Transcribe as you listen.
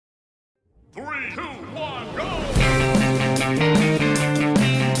3, 2, 1, go!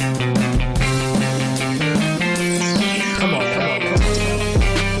 Come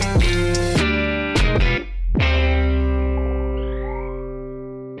on.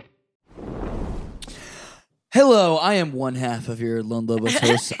 Hello, I am one half of your Lone Lobos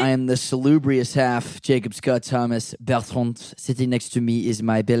host. I am the salubrious half, Jacob Scott Thomas Bertrand. Sitting next to me is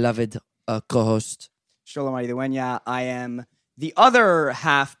my beloved co-host. Shalom Maridueña. I am the other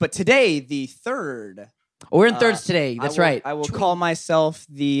half, but today the third. We're in thirds today. That's right. I will call myself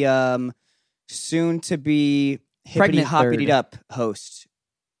the soon-to-be Pregnant hippity-hoppity third. up host,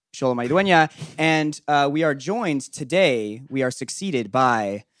 Shalom Maridueña. And we are joined today, we are succeeded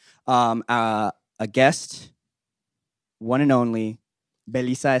by a guest, one and only,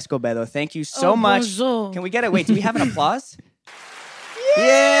 Belissa Escobedo. Thank you so much. Bonjour. Can we get it? Wait, do we have an applause?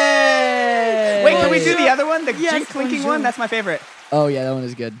 Yay! Wait, can we do the other one? The Yes, jink clinking bonjour. one? That's my favorite. Oh, yeah, that one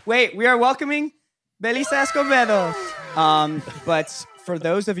is good. Wait, we are welcoming Belissa Escobedo. But for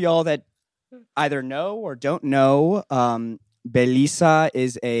those of y'all that either know or don't know, Belissa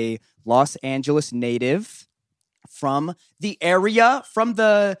is a Los Angeles native from the area, from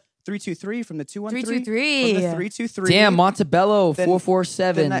the 323, from the 213. 323. From the 323. Damn, Montebello, The-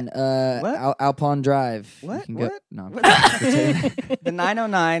 447, what? Alpine Drive. You What? can go- What? No. The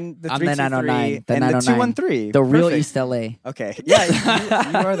 909, the I'm the 323, 909, the and 909. the 213. The real Perfect. East LA. Okay. Yeah,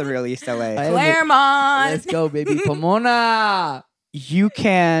 you are the real East LA. I am the- Claremont. Let's go, baby. Pomona. You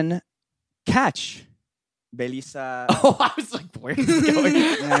can catch Belissa. Oh, I was like, where is this going?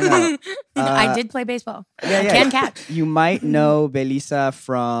 I know. I did play baseball. Yeah. Can catch. You might know Belissa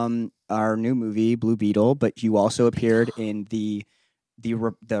from our new movie Blue Beetle, but you also appeared in the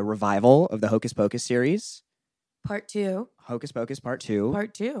revival of the Hocus Pocus series, Part 2. Hocus Pocus Part 2.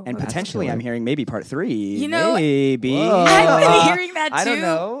 Part 2. And Okay. potentially, I'm hearing maybe Part 3. You know, maybe. Whoa. I've been Uh, hearing that too. I don't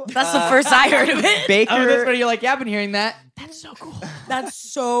know. That's the first I heard of it. Baker. Oh, that's funny. You're like, yeah, I've been hearing that. That's so cool. That's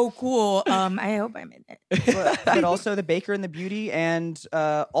so cool. I hope I'm in it. but also the Baker and the Beauty, and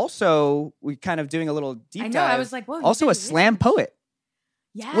also we kind of doing a little deep I know. dive. I was like, whoa. you Also did a slam research. poet.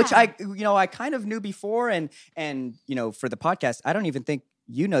 Yeah. Which I kind of knew before, and for the podcast, I don't even think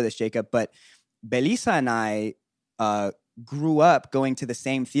you know this, Jacob, but Belissa and I grew up going to the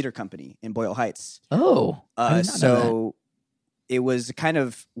same theater company in Boyle Heights. Oh. I did not know So it was kind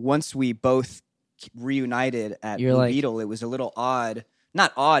of, once we both reunited at You're Blue like- Beetle, it was a little odd.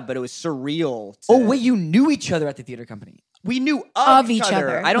 Not odd, but it was surreal. Oh, wait, you knew each other at the theater company. We knew Of each each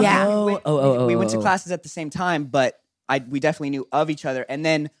other. I don't Yeah. think we went to oh. classes at the same time, but we definitely knew of each other. And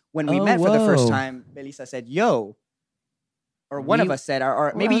then when we met for the whoa. first time, Belissa said, "Yo," or one of us said,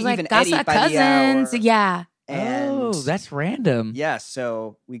 or maybe I was like, even "Casa Eddie by the cousins. hour. Yeah. And Oh, that's random. yeah.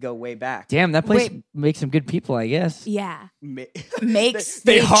 So we go way back. Damn, that place Wait. makes some good people, I guess. Yeah. Ma- Makes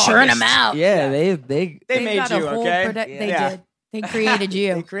They they, churn harvest. them out. Yeah, Yeah. they They They've made got you a whole okay. They Yeah. did. They created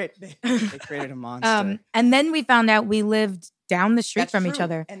They you. created a monster. And then we found out we lived down the street That's from each true.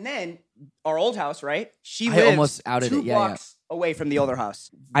 other. And then our old house, right? She I lives almost outed 2 it. Yeah, blocks away from the older house.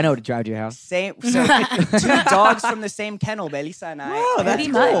 I know how to drive to your house. Same. So 2 dogs from the same kennel, Belissa and I. Whoa, And, that's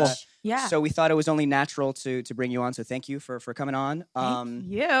Pretty cool. much. Yeah. So we thought it was only natural to bring you on. So thank you for coming on. Thank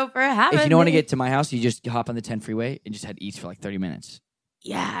you for having If you don't want to me. get to my house, you just hop on the 10 freeway and just head east for like 30 minutes.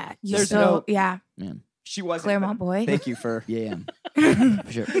 Yeah. There's So, no- yeah. Man. She was Claremont boy. Thank you for. Yeah,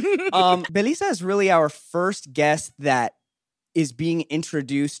 for sure. Belissa is really our first guest that is being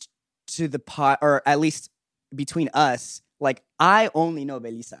introduced to the pot, or at least between us. Like, I only know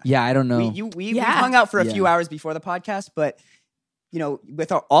Belissa. Yeah, I don't know. We Yeah. hung out for a Yeah. few hours before the podcast, but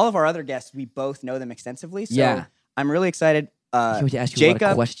with all of our other guests, we both know them extensively. So Yeah. I'm really excited. I can't wait to ask you a lot of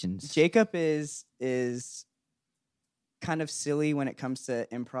Jacob- questions. Jacob is kind of silly when it comes to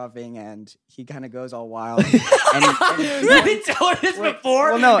improving, and he kind of goes all wild. You didn't tell her this Wait,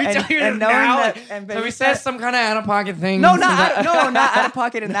 before. well, no, You and- tell her and now. knowing that- and so he Belissa- says some kind of out of pocket thing. not out of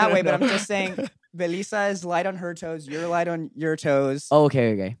pocket in that way, but No. I'm just saying, Belissa is light on her toes. You're light on your toes. Oh,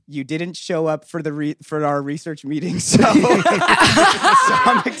 okay. You didn't show up for for our research meeting, so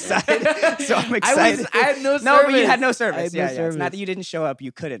I'm excited. I had no service. No, but you had no I service. had no Yeah, It's service. not that you didn't show up;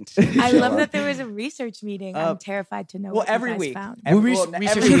 you couldn't. I show love up. that there was a research meeting. I'm terrified to know Well, what you every guys week, found.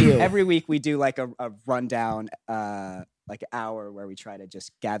 Research video. every week we do like a rundown, like an hour where we try to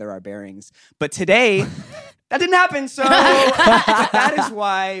just gather our bearings. But today, that didn't happen. So that is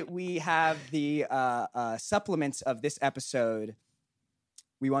why we have the supplements of this episode.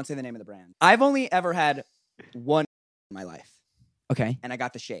 We won't say the name of the brand. I've only ever had one in my life, Okay. and I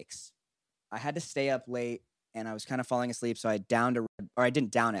got the shakes. I had to stay up late, and I was kind of falling asleep, so I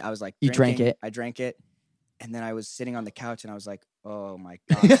didn't down it. I was like, You drank drinking. it. I drank it. And then I was sitting on the couch and I was like, oh my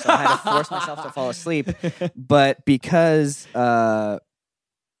God. So I had to force myself to fall asleep. But because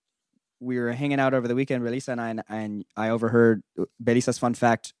we were hanging out over the weekend, Belissa and I overheard Belissa's fun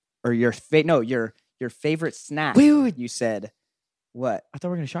fact, or your favorite snack. Wait. You said, what? I thought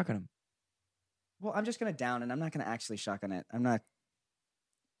we were gonna shotgun him. Well, I'm just going to down and I'm not going to actually shotgun it.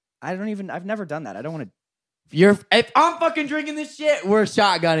 I've never done that. I don't want to. If I'm fucking drinking this shit, we're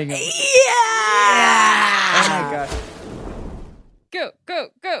shotgunning him. Oh my gosh. Go, go,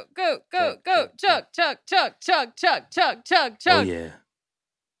 go, go, go, go. Chug, chug, chug, chug, chug, chug, chug, chug. Oh yeah.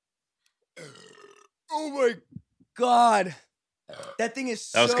 Oh my God. That thing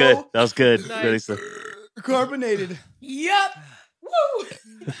is That was good. That was good. Nice. Belissa. carbonated. Yep. Woo!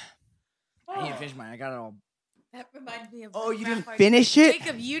 I need to finish mine. I got it all. That reminds me of. Oh, you frat didn't party. finish it?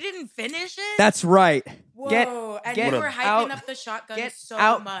 Jacob, you didn't finish it. That's right. Whoa! And get you were hyping out- up the shotgun Get so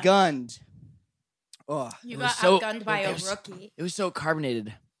much. outgunned. Oh, You It got was so- outgunned by it a was- rookie. It was so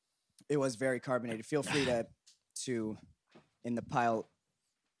carbonated. it was very carbonated. Feel free to in the pile.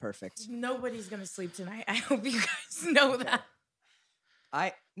 Perfect. Nobody's gonna sleep tonight. I hope you guys know that.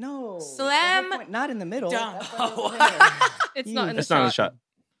 No. Slam The whole point- not in the middle. dunk. That's why it's there. It's not in the It's not in the shot. shot.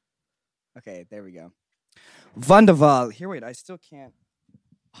 Okay, there we go. Vandeval. Here, wait. I still can't.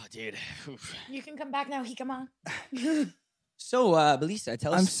 Oh, dude. You can come back now. He come on. So, Belissa,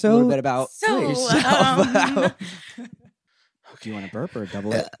 tell I'm us a so- little bit about So, yourself. Do you want to burp or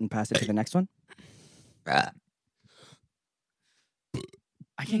double it and pass it to the next one? I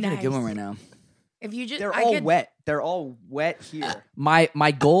can't get a good one Nice. right now. If you just, They're I all could, wet. They're all wet here.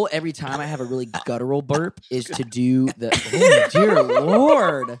 My goal every time I have a really guttural burp is to do the oh dear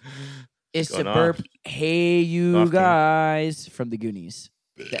lord is to Going off. burp. Hey, you Off, King. guys from the Goonies.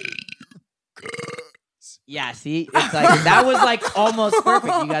 Yeah, see, it's like that was like almost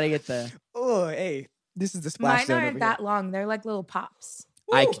perfect. You gotta get the Oh, hey, this is the splash mine zone over aren't that long. They're like little pops.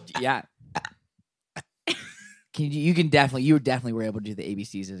 yeah. You definitely were able to do the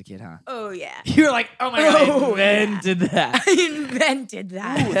ABCs as a kid, huh? Oh yeah. You were like, oh my god, Oh, I invented that. I invented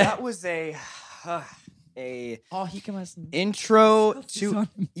that. Ooh, that was a Oh, he can listen. intro to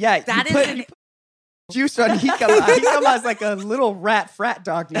yeah. That you is put an juice on Hikama. Hikama's like a little frat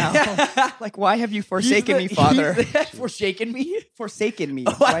dog now. Like, why have you forsaken me, Father? Forsaken me? Forsaken me.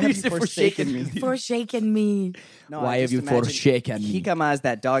 Oh, Why I have you used to forsaken me? forsaken me. No, Why I have just you imagine forsaken me? Hikama is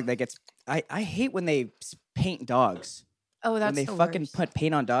that dog that gets. I hate when they paint dogs. Oh, that's When they the fucking worst. put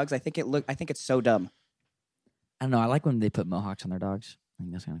paint on dogs, I think it's so dumb. I don't know. I like when they put mohawks on their dogs. I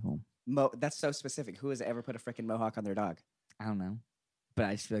think that's kind of cool. That's so specific. Who has ever put a freaking mohawk on their dog? I don't know, but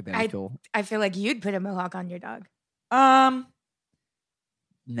I just feel like that'd be cool. I feel like you'd put a mohawk on your dog.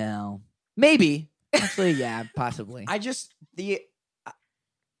 No, maybe actually, yeah, possibly. I don't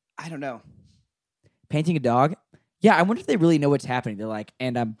know. Painting a dog. Yeah, I wonder if they really know what's happening. They're like,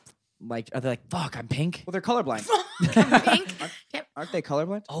 and I'm like, are they like, fuck, I'm pink? Well, they're colorblind. Pink? Aren't they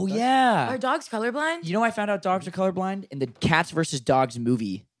colorblind? Oh Dogs? yeah. Are dogs colorblind? You know, I found out dogs are colorblind in the Cats versus Dogs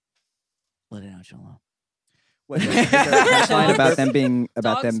movie. Let it out, Jolo. What, is there a punchline about them being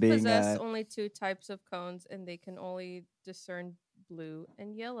Dogs possess only two types of cones, and they can only discern blue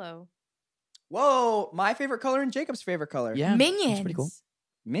and yellow. Whoa, my favorite color and Jacob's favorite color. Yeah, Minions. that's pretty cool.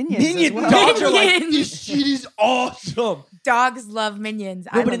 Minions. as well. dogs are like, Minions. this shit is awesome. Dogs love minions.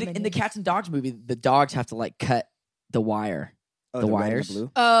 I No, but love in the minions. Cats and Dogs movie, the dogs have to like cut the wire. Oh, the red and wires.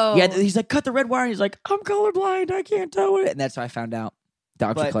 blue. Oh. Yeah, he's like, cut the red wire. And he's like, I'm colorblind. I can't tell it. And that's how I found out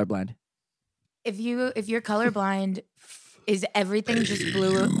dogs are But- colorblind. If you're colorblind, is everything just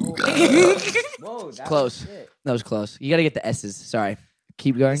blue? Whoa, that Close. was it. That was close. You got to get the S's. Sorry.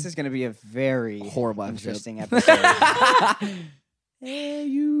 Keep going. This is going to be a very Horrible episode. interesting episode. Hey,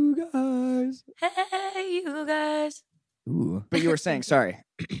 you guys. Hey, you guys. Ooh. But you were saying, sorry.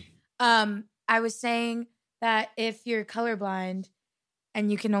 I was saying that if you're colorblind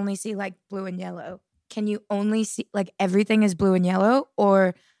and you can only see like blue and yellow, can you only see like everything is blue and yellow,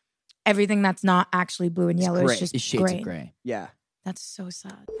 or everything that's not actually blue and yellow gray. is just It's shades gray? of gray. Yeah. That's so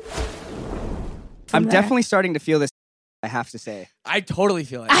sad. I'm From there- definitely starting to feel this, I have to say. I totally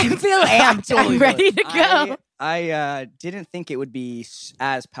feel it. I feel amped. totally I'm feel ready to go. I didn't think it would be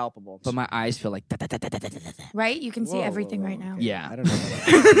as palpable. But my eyes feel like. Right? You can see Whoa, everything whoa, right now. okay. Yeah. I don't know. About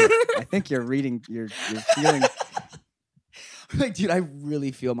that. I think you're reading, you're feeling. Like, dude, I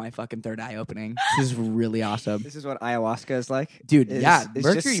really feel my fucking third eye opening. This is really awesome. This is what ayahuasca is like. Dude, Is- yeah. is just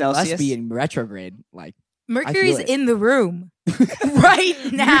Mercury must Celsius? be in retrograde. Like, Mercury's it. in the room. right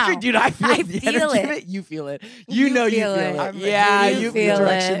now. Dude, I feel I the feel energy it. of it. You feel it. You You know you feel feel it. it. I'm Yeah, you you feel the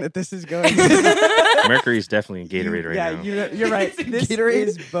direction it. that this is going. Mercury's definitely in Gatorade right yeah, now. you're right. It's This Gatorade.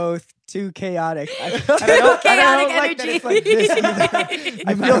 is both too chaotic. I Chaotic don't like that energy. it's like this either.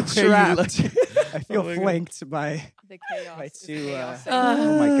 I No feel matter where you trapped. look. I feel Oh my God. flanked by The chaos. by is two. chaos.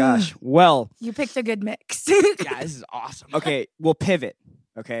 Oh my gosh. Well, You picked a good mix. Yeah, this is awesome. okay, we'll pivot.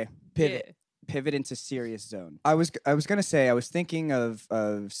 Okay, Pivot. Yeah. pivot into serious zone. I was gonna say I was thinking of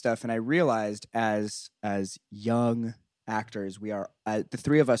stuff, and I realized as young actors, we are the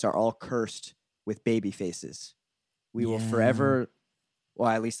three of us are all cursed with baby faces. We will Yeah. forever, well,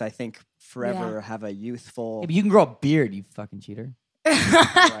 at least I think forever, have a youthful. Yeah, but you can grow a beard, you fucking cheater.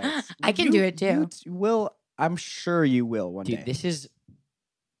 Right. I can You- do it too. You will. I'm sure you will one Dude, day. this is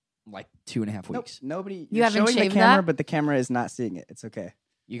like 2.5 Nope, weeks. nobody. You You're haven't showing the shaved camera, that? but the camera is not seeing it. It's okay.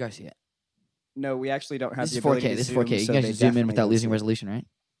 You guys see it. No, we actually don't have This the is ability 4K. to This is zoom, 4K. You so guys they just zoom in definitely without don't losing see it. resolution, right?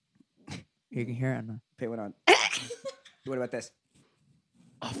 You can hear it. Okay, what on? What about this?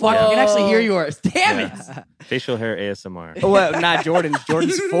 Oh, fuck, I can actually hear yours. Damn it. Facial hair ASMR. Oh, well, not Jordan's.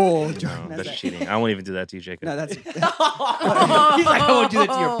 Jordan's full. No, Jordan has that's that. cheating. I won't even do that to you, Jacob. No, that's. He's like, I won't do that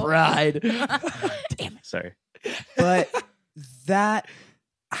to your bride. Sorry. But that.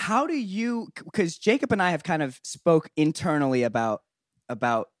 How do you? Because Jacob and I have kind of spoke internally about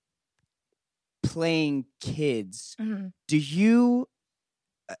playing kids. Mhm. Do you?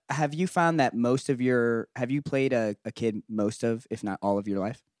 Have you found that have you played a kid most of, if not all of your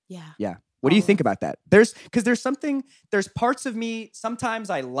life? Yeah. What do you All think of- about that? There's parts of me, sometimes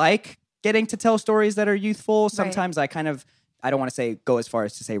I like getting to tell stories that are youthful. Sometimes I don't want to say go as far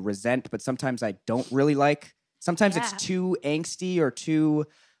as to say resent, but sometimes I don't really like. Sometimes Yeah. it's too angsty or too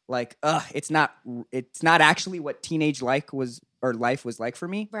like, it's not actually what teenage life was like for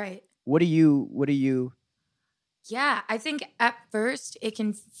me. Right. What do you Yeah, I think at first it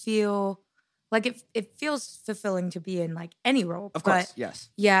can feel like it feels fulfilling to be in like any role. Of course, but yes.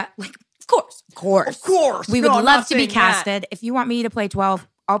 yeah, like of course. Of course. We would No, I'm not love to be saying that. casted. If you want me to play 12,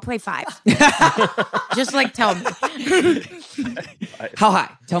 I'll play 5. Just like tell me How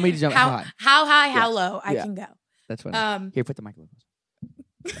high? Tell me to jump how high. how high, how low I Yeah. can go. That's what. Here, put the microphone.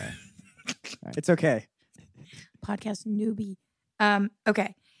 It's okay. Podcast newbie.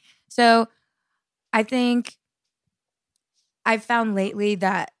 Okay. So I think I've found lately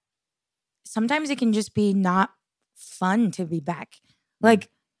that sometimes it can just be not fun to be back. Like,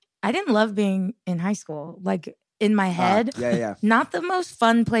 I didn't love being in high school. Like, in my head, Yeah. not the most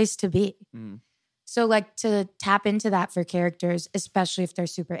fun place to be. Mm. So, like, to tap into that for characters, especially if they're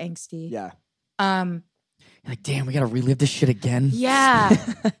super angsty. Yeah. Like, damn, we gotta relive this shit again. Yeah.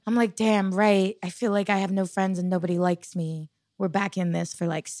 I'm like, damn, right. I feel like I have no friends and nobody likes me. We're back in this for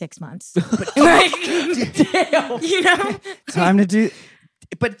like 6 months. Like, Damn. you know? Time to do.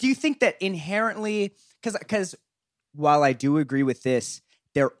 But do you think that inherently, because while I do agree with this,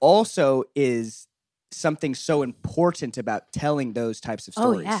 there also is something so important about telling those types of Oh,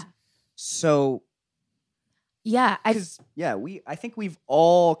 stories. yeah. So, Yeah. I I think we've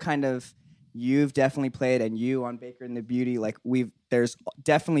all kind of, you've definitely played, and you on Baker and the Beauty, like there's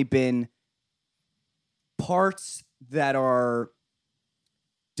definitely been parts that are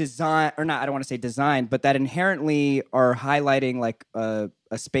design or not, I don't want to say designed, but that inherently are highlighting like a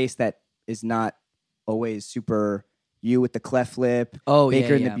space that is not always super you with the cleft lip, Oh,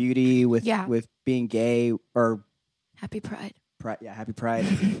 Baker and yeah. the Beauty with Yeah. with being gay or Happy Pride. happy pride.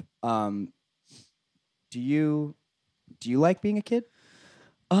 Do you like being a kid?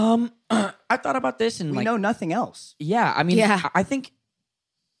 I thought about this and We like, know nothing else. yeah, I mean, Yeah. I think,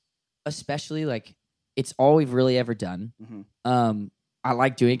 especially like, it's all we've really ever done. Mhm. I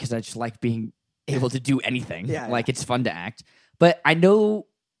like doing it because I just like being able to do anything. Yeah, Like, it's fun to act. But I know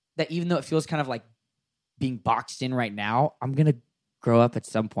that even though it feels kind of like being boxed in right now, I'm gonna grow up at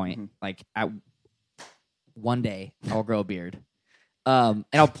some point. Mhm. Like, one day, I'll grow a beard, and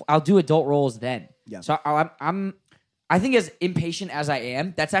I'll do adult roles then. Yeah. So I think as impatient as I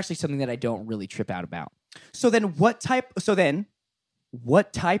am, that's actually something that I don't really trip out about. So then, what type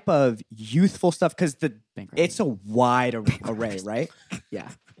of youthful stuff? Because Bankruptcy. it's a wide array, right? Yeah.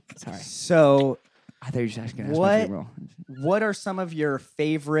 Sorry. So, I thought you were just asking to ask What- my dream role. what are some of your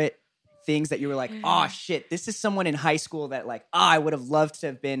favorite things that you were like, oh shit, this is someone in high school that like, I would have loved to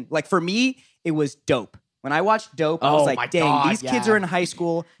have been. Like for me, it was Dope. When I watched Dope, I Oh was my like, dang, God, these kids yeah. are in high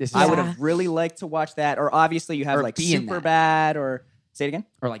school. This I is- would Yeah. have really liked to watch that. Or obviously you have Or like be in Super that. Bad or say it again.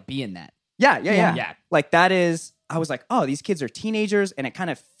 Or like be in that. Yeah. Yeah. Like that is, I was like, oh, these kids are teenagers, and it kind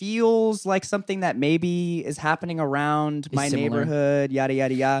of feels like something that maybe is happening around my similar. neighborhood, yada,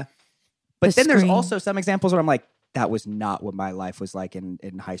 yada, yada. But The then there's Scream. also some examples where I'm like, that was not what my life was like in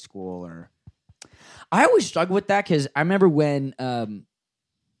high school. Or I always struggle with that because I remember when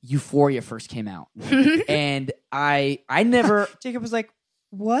Euphoria first came out, and I never. Jacob was like,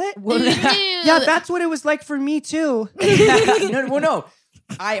 "What? Yeah, Yeah, that's what it was like for me too." No.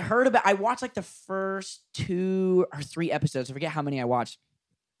 I watched like the first 2 or 3 episodes. I forget how many I watched,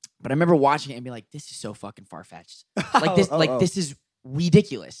 but I remember watching it and being like, "This is so fucking far fetched. Like this, this is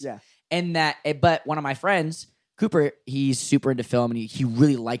ridiculous." Yeah. And but one of my friends, Cooper, he's super into film, and he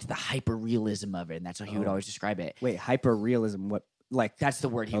really liked the hyper realism of it, and that's how he would always describe it. Wait, hyper realism? What? Like That's the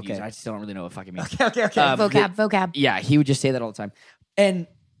word he would Okay. use. I still don't really know what fucking means. okay. vocab. Yeah, he would just say that all the time. And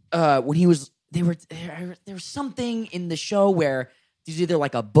when he was, there was something in the show where there's either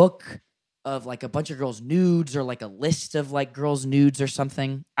like a book of like a bunch of girls' nudes or like a list of like girls' nudes or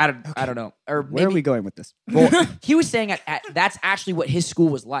something. I don't know. Or Where are we going with this? Well, he was saying that's actually what his school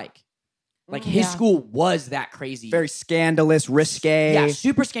was like. Like his school was that crazy. Very scandalous, risque. Yeah,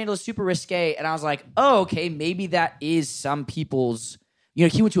 super scandalous, super risque. And I was like, oh, okay, maybe that is some people's. You know,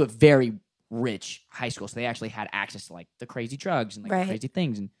 he went to a very rich high school, so they actually had access to like the crazy drugs and like Right. the crazy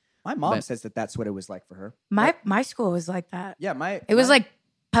things. And My mom But- says that that's what it was like for her. My school was like that. Yeah, It was like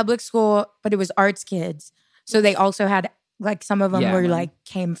public school, but it was arts kids. So they also had like some of them Yeah, were money. like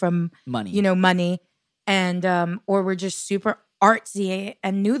came from money. money, and or were just super artsy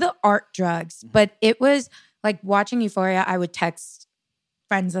and knew the art drugs. But it was like watching Euphoria. I would text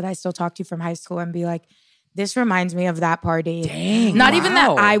friends that I still talk to from high school and be like, "This reminds me of that party." Dang, Not even that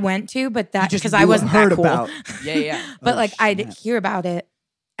wow. I went to, but that just because knew I and wasn't heard that cool. about. Yeah. But Oh, like I'd snap. hear about it,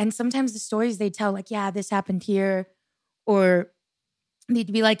 and sometimes the stories they tell, like, "Yeah, this happened here," or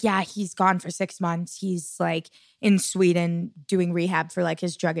they'd be like, "Yeah, he's gone for 6 months. He's like in Sweden doing rehab for like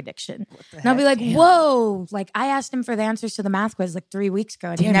his drug addiction." And I'll be like, "Whoa!" Like I asked him for the answers to the math quiz like 3 weeks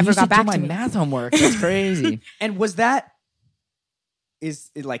ago, and he Damn, never you got should back do my to me. math homework. That's crazy. And was that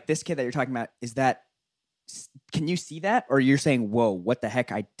is it like this kid that you're talking about? Is that? Can you see that, or you're saying, "Whoa, what the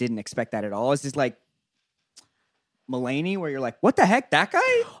heck? I didn't expect that at all." Is this like Mulaney, where you're like, "What the heck, that guy?"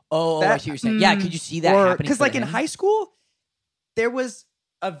 Oh, That- I see what you're saying. Yeah, could you see that Or happening? because for like in him? high school, there was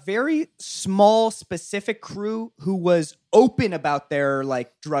a very small, specific crew who was open about their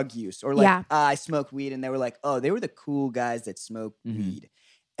like drug use, or like, Yeah. I smoked weed, and they were like, "Oh, they were the cool guys that smoked Mhm. weed."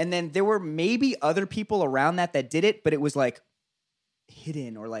 And then there were maybe other people around that did it, but it was like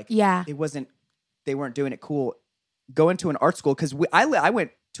hidden, or like Yeah. it wasn't. They weren't doing it cool. Go into an art school because I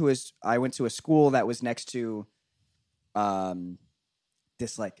went to a school that was next to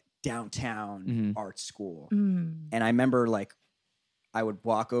this like downtown Mhm. art school. Mm. And I remember like I would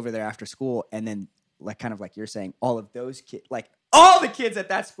walk over there after school, and then like kind of like you're saying, all of those kids, like all the kids at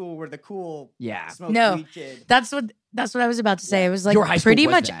that school were the cool Yeah. smoke No. weed kid. That's what I was about to say. Yeah. It was like Your high school pretty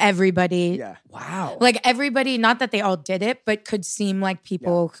was much that. everybody. Yeah. Wow. Like everybody, not that they all did it, but could seem like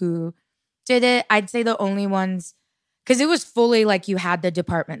people who did it. I'd say the only ones, because it was fully like you had the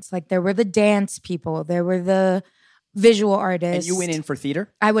departments. Like there were the dance people, there were the visual artists. And you went in for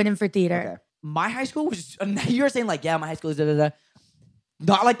theater? I went in for theater. Okay. My high school was. You were saying like, yeah, my high school is da da da.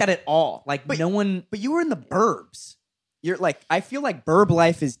 Not like that at all. Like But- no one. But you were in the burbs. You're like, I feel like burb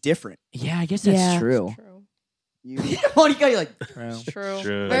life is different. Yeah, I guess that's Yeah. true. True. You, Monica, you're like, true. True.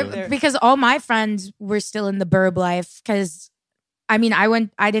 True. But- because all my friends were still in the burb life. Because I mean,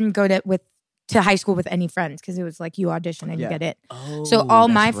 I didn't go to high school with any friends because it was like you audition and Yeah. you get it. Oh, So all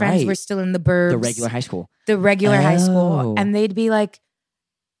that's my friends right. were still in the burbs. the regular high school. the regular high school, Oh. and they'd be like,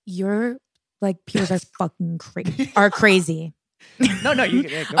 "You're like people are fucking crazy." no, you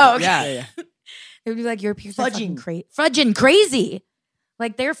can. Oh, okay. Yeah. They'd be like, "Your peers are fucking Fudging. fudging crazy."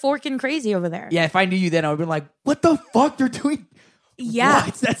 Like they're forking crazy over there. Yeah, if I knew you then, I would have been like, what the fuck? They're doing. Yeah.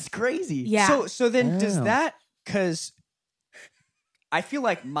 What? That's crazy. Yeah. So then does Oh. that, because I feel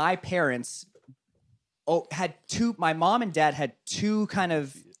like my parents my mom and dad had two kind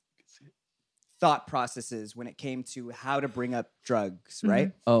of thought processes when it came to how to bring up drugs,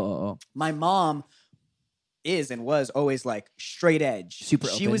 right? Oh. My mom is and was always like straight edge. Super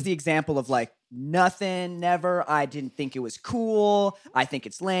She open. was the example of like nothing, never. I didn't think it was cool. I think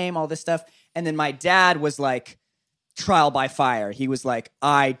it's lame, all this stuff. And then my dad was like trial by fire. He was like,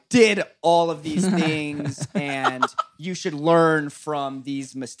 I did all of these things and you should learn from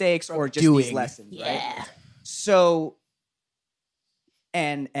these mistakes or just these doing. lessons, right? So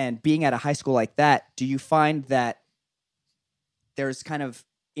and being at a high school like that, do you find that there's kind of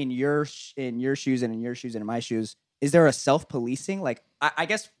in your shoes and in your shoes and in my shoes, is there a self-policing? Like, I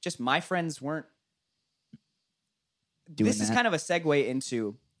guess just my friends weren't Doing this is that. kind of a segue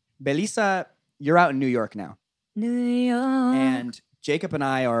into Belissa. You're out in New York now, New York. and Jacob and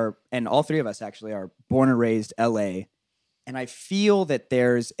I are, and all three of us actually are born and raised LA. And I feel that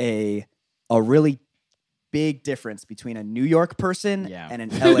there's a really big difference between a New York person and an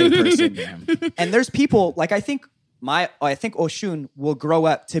LA person. And there's people like I think Oshun will grow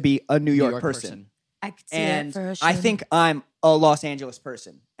up to be a New York person. I could see And it for Oshun. I think I'm a Los Angeles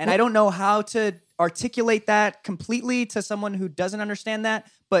person. And I don't know how to articulate that completely to someone who doesn't understand that.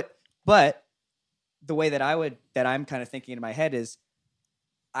 But the way that I'm kind of thinking in my head is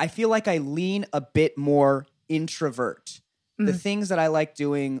I feel like I lean a bit more introvert. The things that I like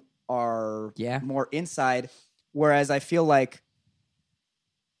doing are more inside, whereas I feel like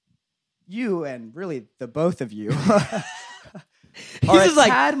you and really the both of you are He's a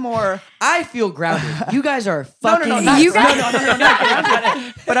like, tad more. I feel grounded. You guys are fucking. No, You guys-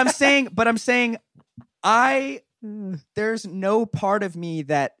 no. But I'm saying, there's no part of me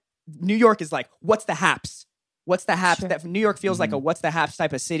that New York is like, what's the haps? What's the haps? Sure. That New York feels like a what's the haps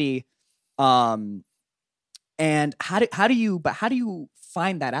type of city. And how do you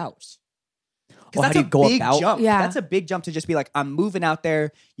find that out? Because that's how do a you go big about- jump. Yeah. That's a big jump to just be like, I'm moving out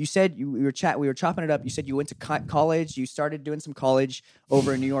there. You said we were chopping it up. You said you went to college. You started doing some college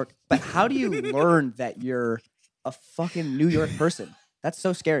over in New York. But how do you learn that you're a fucking New York person? That's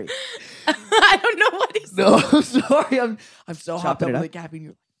so scary. I don't know what he's No, I'm sorry. I'm so hopped Chopping up it with the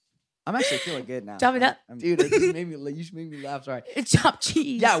caffeine. I'm actually feeling good now. Chop it up. Dude, it just made me. You should make me laugh. Sorry. It's chopped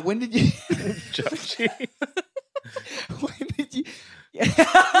cheese. Yeah. When did you? When did you? Yeah.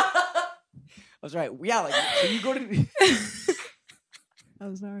 I was right. Yeah. Like, so you go to.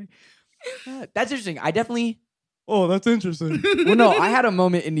 I'm sorry. That's interesting. I definitely. Oh, that's interesting. Well, no, I had a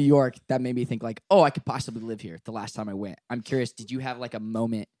moment in New York that made me think like, oh, I could possibly live here. The last time I went, I'm curious. Did you have like a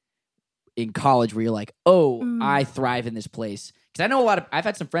moment in college where you're like, oh, I thrive in this place? Because I know I've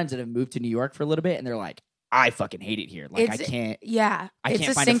had some friends that have moved to New York for a little bit, and they're like, I fucking hate it here. Like, I can't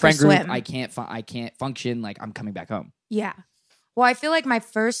it's find sink a friend or group. swim. I can't function. Like, I'm coming back home. Yeah. Well, I feel like my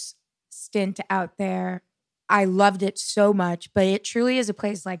first stint out there, I loved it so much, but it truly is a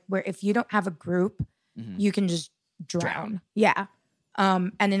place like where if you don't have a group, you can just drown. Yeah.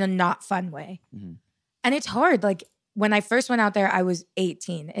 And in a not fun way. And it's hard. Like when I first went out there, I was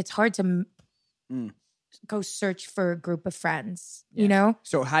 18. It's hard to go search for a group of friends, you know?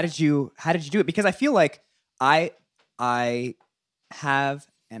 So how did you do it? Because I feel like I have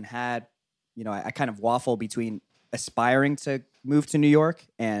and had, you know, I kind of waffle between aspiring to move to New York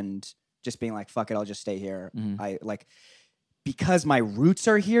and just being like, fuck it, I'll just stay here. I like, because my roots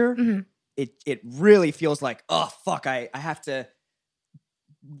are here, it really feels like, oh fuck, I have to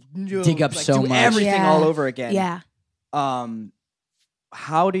dig up so do much. everything all over again. Yeah.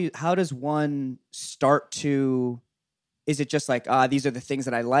 How does one start to, is it just like, these are the things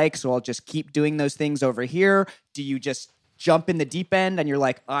that I like, so I'll just keep doing those things over here? Do you just jump in the deep end and you're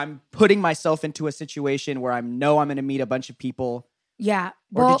like, I'm putting myself into a situation where I'm going to meet a bunch of people? Yeah.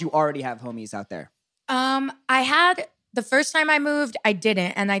 Or Well, did you already have homies out there? I had the first time I moved, I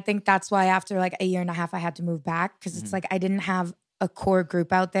didn't. And I think that's why after like a year and a half, I had to move back because it's like I didn't have a core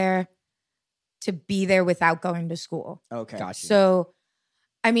group out there to be there without going to school. Okay. Gotcha. So,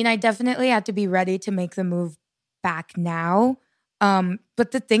 I mean, I definitely had to be ready to make the move back now.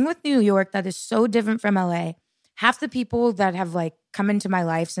 But the thing with New York that is so different from LA, half the people that have like come into my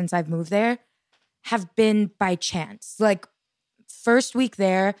life since I've moved there have been by chance. Like first week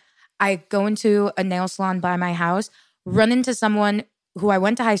there, I go into a nail salon by my house, run into someone who I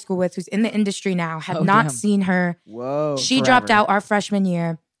went to high school with who's in the industry now, had Oh, not damn. seen her. Whoa. She dropped forever. out our freshman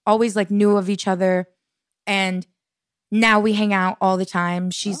year, always like knew of each other. And now we hang out all the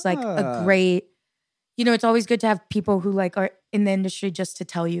time. She's like a great, you know, it's always good to have people who like are in the industry just to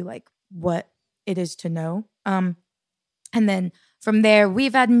tell you like what it is to know. And then from there,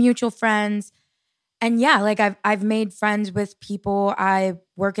 we've had mutual friends. And yeah, like I've made friends with people I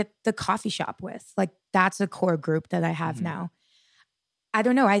work at the coffee shop with. Like that's a core group that I have now. I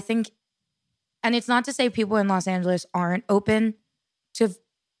don't know. I think, and it's not to say people in Los Angeles aren't open to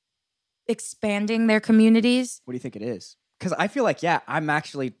expanding their communities. What do you think it is? Because I feel like, yeah, I'm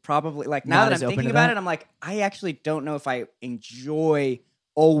actually probably like, Not now that as I'm open thinking to about that? it, I'm like, I actually don't know if I enjoy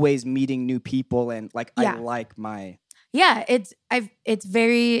always meeting new people and like, Yeah. I like my. Yeah,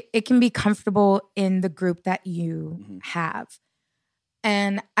 it can be comfortable in the group that you have.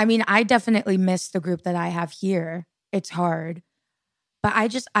 And I mean, I definitely miss the group that I have here. It's hard. But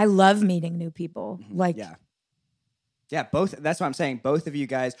I love meeting new people. Like, Yeah, both. That's what I'm saying. Both of you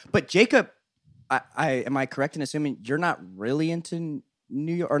guys. But Jacob, I am I correct in assuming you're not really into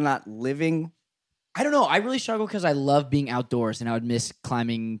New York or not living? I don't know. I really struggle because I love being outdoors, and I would miss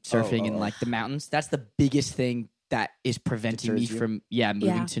climbing, surfing, and like the mountains. That's the biggest thing that is preventing me Deters you. from moving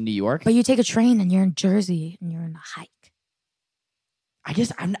Yeah. to New York. But you take a train and you're in Jersey and you're in a hike. I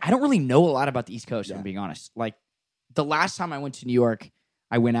guess I don't really know a lot about the East Coast, if Yeah. I'm being honest. Like, the last time I went to New York,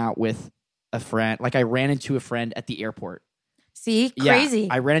 I went out with a friend. Like, I ran into a friend at the airport. See, Yeah, crazy.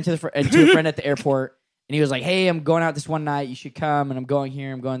 I ran into into a friend at the airport, and he was like, "Hey, I'm going out this one night. You should come." And I'm going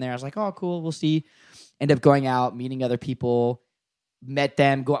here. I'm going there. I was like, "Oh, cool. We'll see." End up going out, meeting other people, met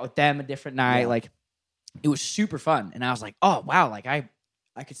them, go out with them a different night. Yeah. Like, it was super fun. And I was like, "Oh, wow! Like, I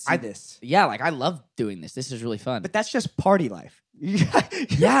could see this. like I love doing this. This is really fun." But that's just party life.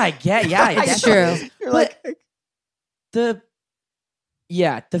 yeah, I get. Yeah, I It's guess true. You're But- like,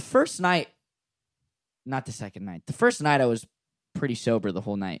 the first night, not the second night. The first night, I was pretty sober the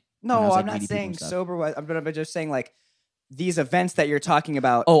whole night. And I no, was, like, I'm not meeting people saying and stuff. sober. I'm just saying like these events that you're talking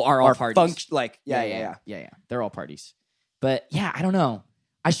about. Oh, are all parties. Yeah. yeah. They're all parties. But yeah, I don't know.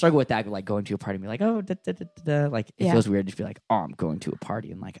 I struggle with that, like going to a party and be like, oh, da, da, da, da, da. Like it Yeah. feels weird to be like, oh, I'm going to a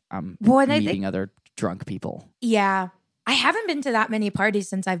party and like I'm Well, and I meeting think- other drunk people. Yeah. I haven't been to that many parties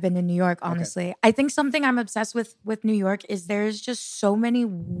since I've been in New York, honestly. I think something I'm obsessed with New York is there's just so many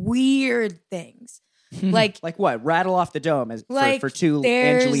weird things. Like, Like what? Rattle off the dome as Like, for two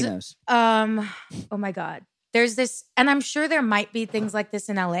there's- Angelinos. oh my God. There's this, and I'm sure there might be things like this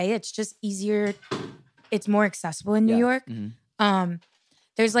in LA. It's just easier. It's more accessible in New Yeah. York. Mhm.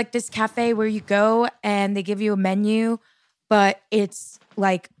 There's like this cafe where you go and they give you a menu, but it's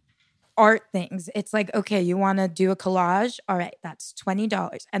like art things. It's like, okay, you want to do a collage? All right, that's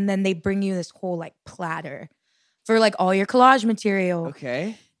 $20. And then they bring you this whole like platter for like all your collage material.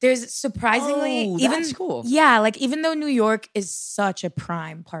 Okay. There's surprisingly Oh, even that's cool. Yeah, like even though New York is such a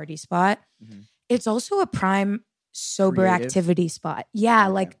prime party spot, Mhm. it's also a prime sober Creative? activity spot. Yeah,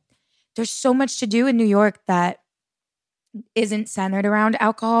 Okay. like there's so much to do in New York that isn't centered around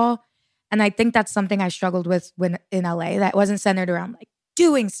alcohol. And I think that's something I struggled with when in LA that wasn't centered around like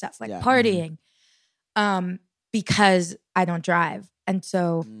doing stuff, like Yeah. partying. Because I don't drive. And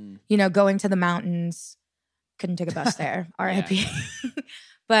so, you know, going to the mountains, couldn't take a bus there, RIP.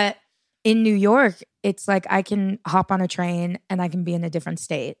 But in New York, it's like I can hop on a train and I can be in a different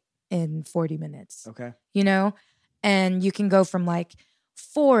state in 40 minutes, Okay. you know? And you can go from like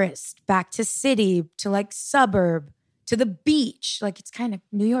forest back to city to like suburb to the beach. Like it's kind of,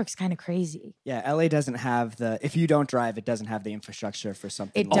 New York's kind of crazy. Yeah, LA doesn't have if you don't drive, it doesn't have the infrastructure for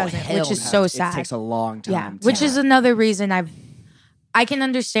something. It like doesn't, that. which is It so has- sad. It takes a long time. Yeah, to- which is another reason I can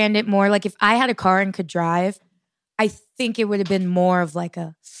understand it more. Like if I had a car and could drive, I think it would have been more of like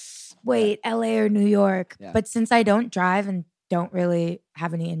a wait, LA or New York. Yeah. But since I don't drive and don't really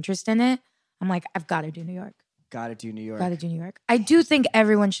have any interest in it, I'm like, I've got to do New York. Gotta do New York. Got to do New York. I do think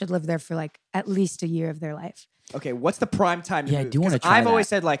everyone should live there for like at least a year of their life. Okay, what's the prime time to Yeah, I move? do wanna 'Cause try I've always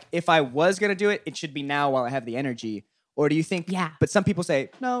that. said like if I was gonna do it, it should be now while I have the energy. Or do you think? Yeah. But some people say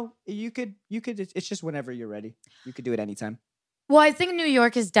no. You could. It's just whenever you're ready. You could do it anytime. Well, I think New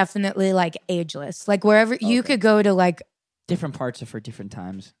York is definitely like ageless. Like wherever you Okay. could go to like Different parts are for different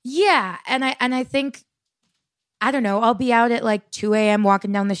times. yeah, and I think I don't know. I'll be out at like 2 a.m.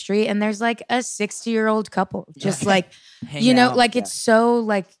 walking down the street, and there's like a 60-year-old couple, just like Hang you know, out, like it's so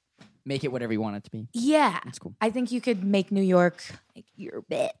like make it whatever you want it to be. yeah. That's cool. I think you could make New York like your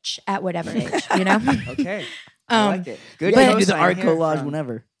bitch at whatever age, you know? Okay. I like it. Good. but- do the cosign art here collage from-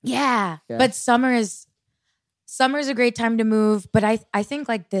 whenever. Yeah. Yeah. But summer's a great time to move. But I think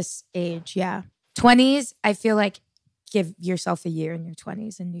like this age, yeah. 20s, I feel like give yourself a year in your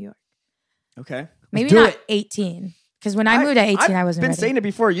 20s in New York. Okay. Maybe do not it. 18. Because when I moved at 18, I wasn't been ready. saying it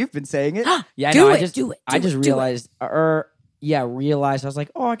before. You've been saying it. Yeah, Do no, it, do it, I do just it, do it. realized, realized I was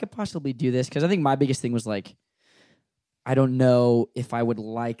like, oh, I could possibly do this because I think my biggest thing was like, I don't know if I would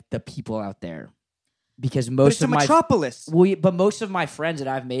like the people out there because but most it's a of my metropolis. but most of my friends that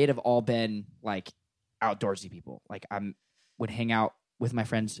I've made have all been like outdoorsy people. Like would hang out with my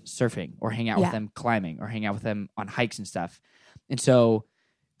friends surfing or hang out with Yeah. them climbing or hang out with them on hikes and stuff. And so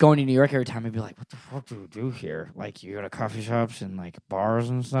going to New York every time I'd be like, what the fuck do you do here? Like you go to coffee shops and like bars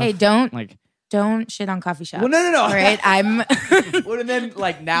and stuff. Hey, don't like shit on coffee shops. Well, no. All right. I'm well, and then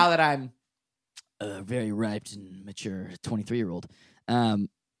like now that I'm a very ripe and mature 23-year-old,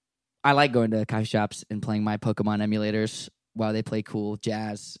 I like going to coffee shops and playing my Pokemon emulators while they play cool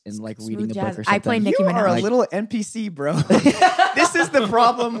jazz and like reading a Smooth book jazz. or I something. play Nicki You are a Minaj. little NPC, bro. This is the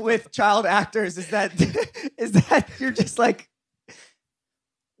problem with child actors is that you're just like,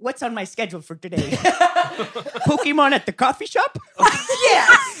 what's on my schedule for today? Pokemon at the coffee shop?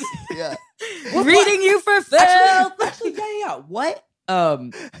 yes. Yeah. Reading you for filth. Actually, yeah. What?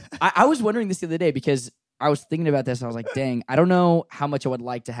 I was wondering this the other day because I was thinking about this. And I was like, dang, I don't know how much I would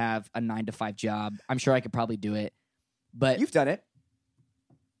like to have a 9-to-5 job. I'm sure I could probably do it. But You've done it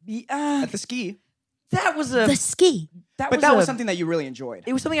uh, at the ski. that was The ski. But that was something that you really enjoyed.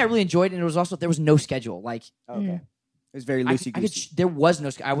 It was something I really enjoyed, and it was also there was no schedule. Like Okay. It was very I loosey could, goosey. there was no.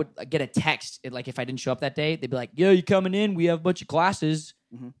 I would get a text like if I didn't show up that day, they'd be like, "Yeah, you coming in? We have a bunch of classes."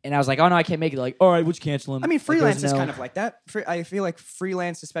 Mhm. And I was like, "Oh no, I can't make it." They're like, "All right, we'll just cancel them." I mean, Like, there was freelance is no- kind of like that. I feel like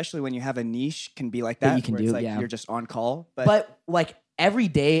freelance, especially when you have a niche, can be like That that. you can where it's do, like yeah. You're just on call. But like every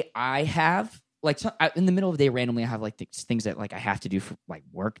day, I have like in the middle of the day, randomly, I have like things that like I have to do for like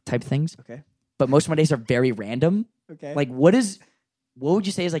work type things. Okay. But most of my days are very random. Okay. Like, what would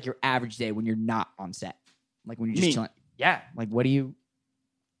you say is like your average day when you're not on set? Like when you're just Me. chilling. Yeah. Like, what do you?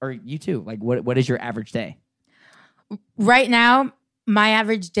 Or you too? Like, what is your average day? Right now, my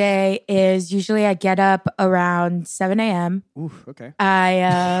average day is usually I get up around 7 a.m. Ooh, okay.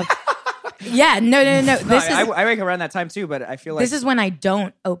 I yeah, no. This is I wake around that time too, but I feel like this is when I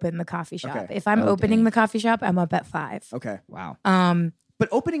don't open the coffee shop. Okay. If I'm Okay. opening the coffee shop, I'm up at 5. okay. Wow. But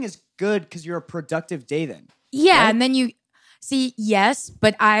opening is good because you're a productive day then. Yeah, Right? and then you see, yes,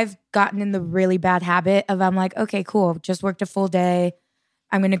 but I've gotten in the really bad habit of I'm like, okay, cool, just worked a full day.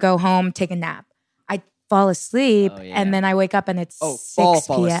 I'm gonna go home, take a nap. I fall asleep, Oh, yeah. and then I wake up and it's Oh, 6 fall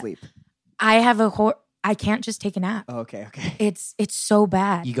p.m. asleep. I have I can't just take a nap. Oh, okay. It's so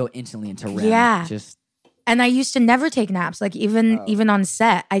bad. You go instantly into REM. Yeah. Just And I used to never take naps. Like even Oh. on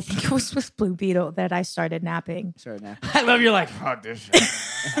set, I think it was with Blue Beetle that I started napping. Sorry, now. I love you're like fuck this shit.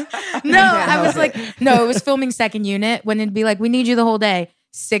 No, I was like, no, it was filming second unit when it'd be like, we need you the whole day.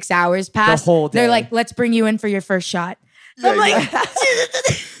 6 hours passed. whole day. They're like, let's bring you in for your first shot. I'm like,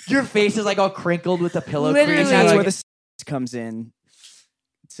 Your face is like all crinkled with a pillow Literally. crease. And that's Like- where the comes in.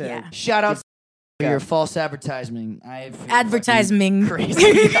 To Yeah. Shout out for Yeah. your false advertising. advertising. Crazy.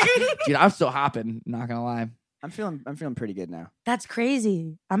 Dude, I'm still hopping. Not gonna lie. I'm feeling pretty good now. That's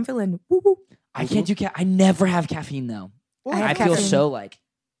crazy. I'm feeling woo woo. I can't do I never have caffeine though. I have I feel caffeine. so like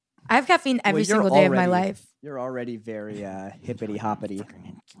I have caffeine every Well, you're single day of my already- life. You're already very hippity hoppity.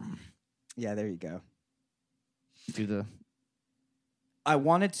 Yeah, there you go. do the. I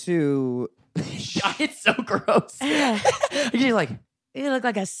wanted to. It's so gross. You're like. You look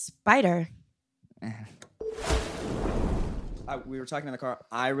like a spider. We were talking in the car.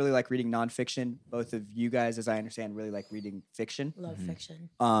 I really like reading nonfiction. Both of you guys, as I understand, really like reading fiction. Love fiction.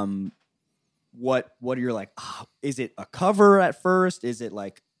 What are your like? Is it a cover at first? Is it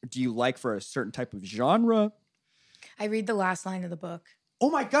like? Do you like for a certain type of genre? I read the last line of the book. Oh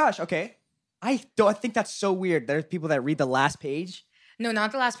my gosh! Okay, I think that's so weird. There's people that read the last page. No,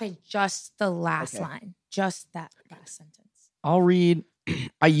 not the last page, just the last Okay. line. Just that last sentence. I'll read.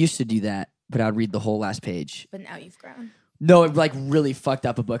 I used to do that, but I'd read the whole last page. But now you've grown. No, it like really fucked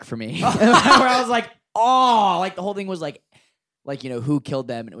up a book for me. Where I was like, oh, like the whole thing was like who killed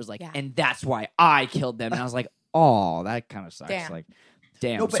them, and it was like, Yeah. and that's why I killed them, and I was like, oh, that kind of sucks. Damn. Like,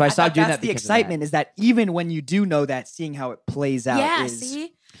 damn. No, but so I stopped doing that's that. the because of that. excitement is that even when you do know that, seeing how it plays out. Yeah, is,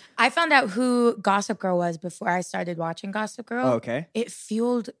 see? I found out who Gossip Girl was before I started watching Gossip Girl. Oh, okay. It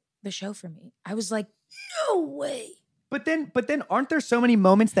fueled the show for me. I was like, no way. But then, aren't there so many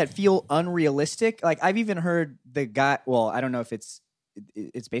moments that feel unrealistic? Like I've even heard the guy. Well, I don't know if it's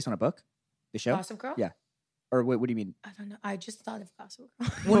based on a book, the show, Gossip Girl? Yeah. Or what do you mean? I don't know. I just thought of Gossip Girl.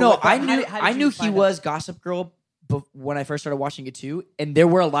 Well, no, But I how knew did- how did I you knew he find out? was Gossip Girl when I first started watching it too, and there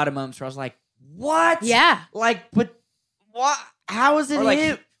were a lot of moments where I was like, what? Yeah. Like, but what? How is it Or like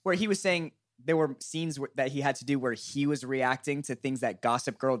him? where he was saying there were scenes that he had to do where he was reacting to things that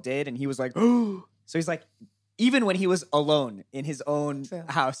Gossip Girl did, and he was like, oh. So he's like, even when he was alone in his own True.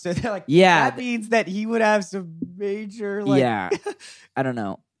 house, so they're like, Yeah. that means that he would have some major, like, Yeah. I don't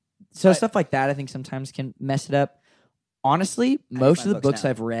know. So But- stuff like that, I think sometimes can mess it up. Honestly, do you most of find the books books now?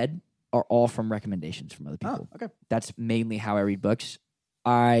 I've read are all from recommendations from other people. Oh, okay. That's mainly how I read books.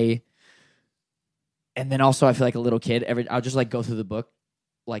 And then also I feel like a little kid. I'll just like go through the book,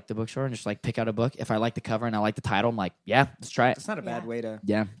 like the bookstore, and just like pick out a book. If I like the cover and I like the title, I'm like, yeah, let's try it. That's not a bad Yeah. way to.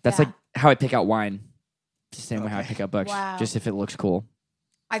 Yeah, that's Yeah. like how I pick out wine. It's the same way how I Okay. pick out books, Wow. just if it looks cool.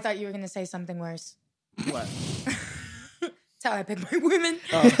 I thought you were going to say something worse. What? That's how I pick my women.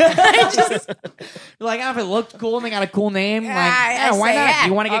 Oh. I just, You're like, if it looked cool and they got a cool name, like, I yeah, why say, not? yeah,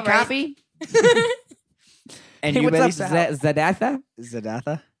 You want to get all right. coffee? And Hey, you, what's Belissa, up, how- Zadatha?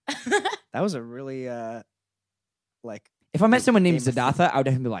 Zadatha? That was a really like. If I met someone named Game of- Zadatha, I would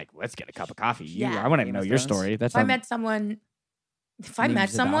definitely be like, let's get a cup of coffee. Yeah. I want to Game know of your Thrones. story. That's if I met someone, if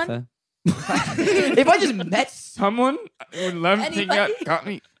if I just met someone, I would love to take out Anybody?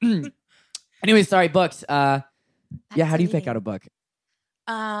 coffee. Anyway, sorry, books. Yeah, how do you pick Fascinating. out a book?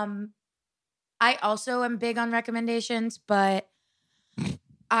 I also am big on recommendations, but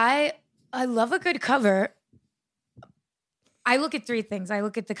I love a good cover. I look at three things. I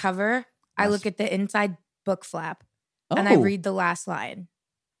look at the cover. I look at the inside book flap, and I Oh. read the last line.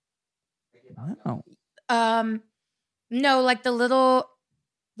 Wow. No, like the little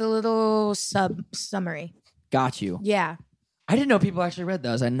summary. Got you. Yeah, I didn't know people actually read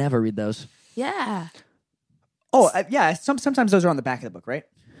those. I never read those. yeah, Oh, yeah. Sometimes those are on the back of the book, right?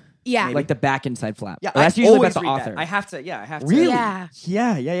 yeah. Like the back inside flap. Yeah, Or that's usually always about the read author. that. I have to. Yeah, I have to. Really? Yeah.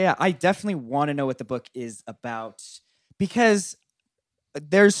 Yeah. I definitely want to know what the book is about because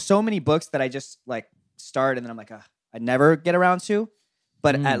there's so many books that I just like start and then I'm like, I never get around to.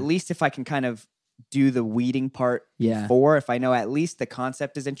 But at least if I can kind of do the weeding part Yeah. before, if I know at least the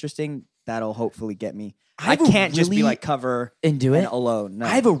concept is interesting, that'll hopefully get me. I have a can't just be really- like cover Into and it. alone. No.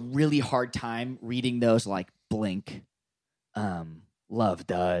 I have a really hard time reading those like Blink, Love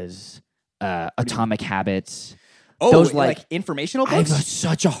Does, Atomic Habits. those, like, informational I have books.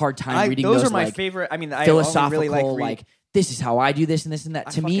 such a hard time reading those those. are my like, favorite. I mean, I philosophical. only really like reading. Like this is how I do this and this and that.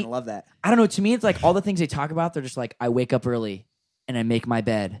 I To fucking me, love that. I don't know. To me, it's like all the things they talk about. They're just like I wake up early and I make my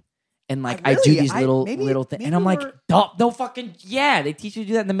bed. And like I do Really? these little maybe- little things, maybe and I'm like, we're- no fucking yeah. They teach you to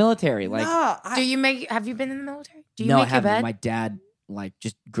do that in the military. Like, Nah, Do you make? Have you been in the military? Do you no, I make your haven't. bed? My dad like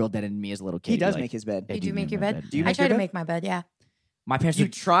just grilled that into me as a little kid. he does Like, make his bed. I You do make make your my bed? Do you I make try your to bed? make my bed. Yeah. My parents You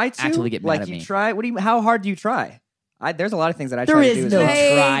would try to actively get mad like at you me. try. What do you? How hard do you try? There's a lot of things that I There try to is do. no as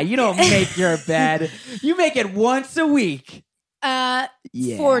well. try. You don't make your bed. You make it once a week. Yeah.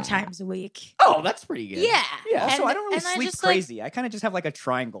 4 times a week. Oh, that's pretty good. Yeah. Yeah. Also, And- I don't really and I sleep just, like, crazy. I kind of just have like a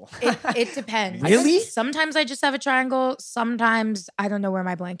triangle. It depends. Really? Sometimes I just have a triangle. Sometimes I don't know where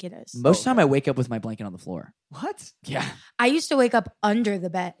my blanket is. Most of the time, I wake up with my blanket on the floor. What? Yeah. I used to wake up under the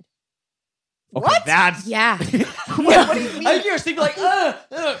bed. What? That's Yeah. what do you mean? I hear sleeping like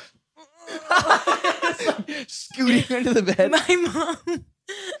It's like scooting under the bed.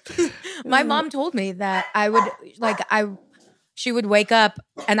 My mom told me that I would she would wake up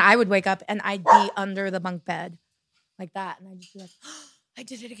and I would wake up and I'd be under the bunk bed like that, and I'd just be like, I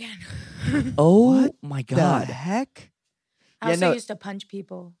did it again. Oh my The god! heck? I Yeah, also no. used to punch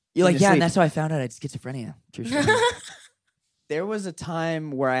people. You're like, In your yeah, sleep. and that's how I found out I had schizophrenia. True story. There was a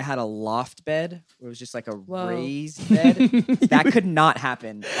time where I had a loft bed where it was just like a Whoa. raised bed. That could not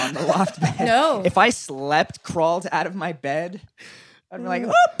happen on the loft bed. No. If I slept, crawled out of my bed, I'd be like,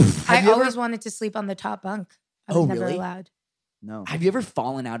 I always wanted to sleep on the top bunk. I was Oh, never really? allowed. no. Have you ever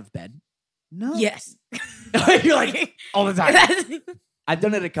fallen out of bed? No. Yes. You're like all the time. I've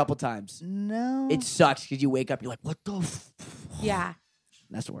done it a couple times. No. It sucks because you wake up, you're like, what the? Yeah.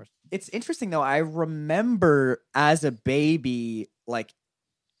 That's the worst. It's interesting though. I remember as a baby, like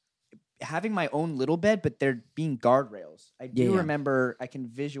having my own little bed, but there being guardrails. I do Yeah. remember. I can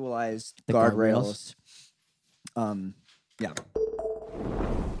visualize The guardrails. Yeah.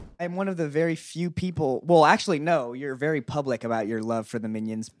 I'm one of the very few people. Well, actually, no. You're very public about your love for the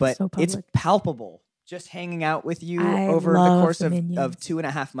Minions, but So it's public. palpable. Just hanging out with you I over the love course the of Minions.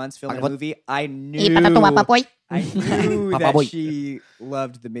 2.5 months filming a What? movie, I knew. boy. I knew Papa that boy. she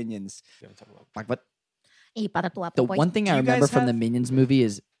loved the Minions. Like what? The The one thing Do I you remember guys from the have- Minions movie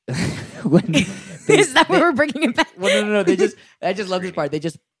is when Is that where we're bringing it back? Well, no. I just love this part. I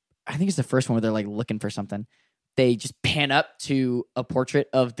think it's the first one where they're like looking for something. They just pan up to a portrait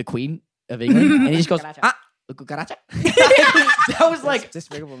of the Queen of England, and he just goes, cucaracha. That was like, That's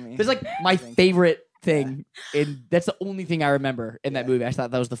Despicable Me. that's like my favorite thing, and that's the only thing I remember in that movie. I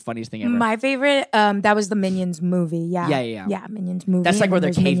thought that was the funniest thing ever. My favorite, that was the Minions movie. Yeah. Yeah. Yeah, Minions movie. That's like and where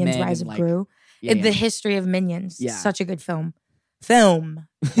they're there's Minions cavemen Rise and, of like- Gru. Yeah, The history of Minions. Yeah. Such a good film.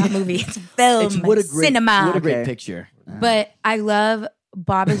 Not movie. It's film. It's what a great cinema. What a great Okay. picture. But I love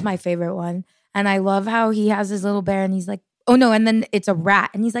Bob is my favorite one. And I love how he has his little bear and he's like, oh no, and then it's a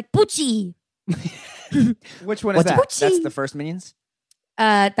rat and he's like, Poochie. Which one is What's that? Poochie? That's the first Minions?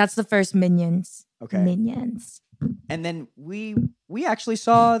 That's the first Minions. Okay. Minions. And then we actually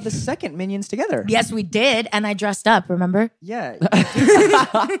saw the second Minions together. Yes, we did. And I dressed up, remember? Yeah.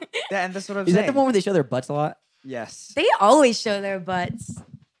 Yeah, and that's what I'm Is saying. that the one where they show their butts a lot? Yes. They always show their butts.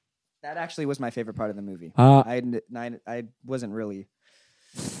 That actually was my favorite part of the movie. Uh, I wasn't really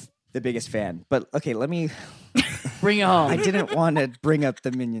the biggest fan. But okay, let me... Bring it I home. didn't want to bring up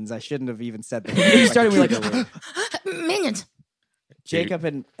the Minions. I shouldn't have even said that. You started with Like, like, Minions. Jacob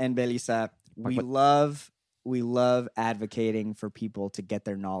and Belissa, we love advocating for people to get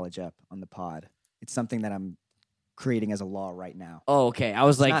their knowledge up on the pod. It's something that I'm creating as a law right now. oh, okay. I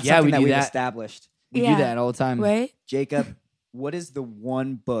was It's like, not yeah, something we do we've that. established. We Yeah. do that all the time. Right? Jacob, what is the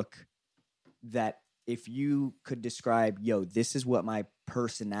one book that if you could describe, this is what my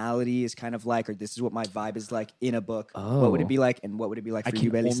personality is kind of like, or this is what my vibe is like in a book, what would Oh. it be like, and what would it be like I for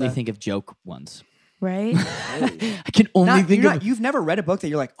you, can Belissa? only think of joke ones. right? I can only think of. You've never read a book that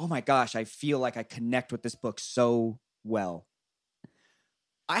you're like, oh my gosh, I feel like I connect with this book so well.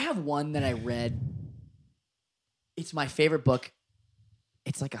 I have one that I read. It's my favorite book.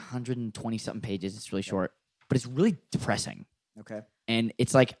 It's like 120 something pages. It's really short, but it's really depressing. Okay. And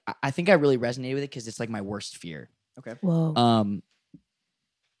it's like I think I really resonated with it because it's like my worst fear. Okay. Whoa.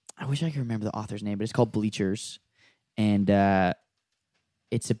 I wish I could remember the author's name, but it's called Bleachers, and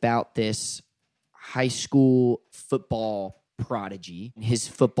it's about this high school football prodigy. His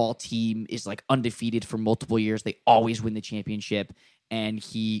football team is like undefeated for multiple years. They always win the championship, and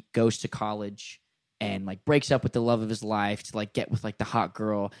he goes to college and like breaks up with the love of his life to like get with like the hot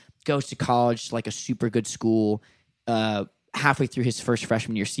girl. Goes to college, to, like a super good school. Halfway through his first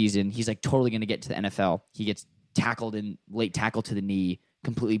freshman year season, he's like totally going to get to the NFL. He gets tackled in late tackle to the knee,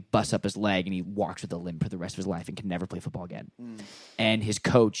 completely busts up his leg, and he walks with a limp for the rest of his life and can never play football again. And his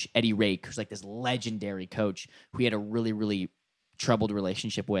coach, Eddie Rake, who's like this legendary coach who he had a really, really troubled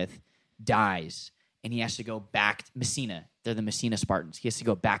relationship with, dies. And he has to go back to Messina. They're the Messina Spartans. He has to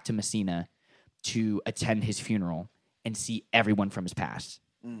go back to Messina to attend his funeral and see everyone from his past.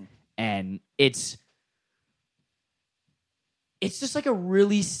 And it's just like a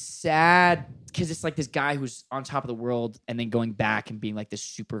really sad, because it's like this guy who's on top of the world and then going back and being like this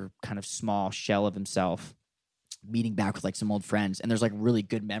super kind of small shell of himself, meeting back with like some old friends. And there's like really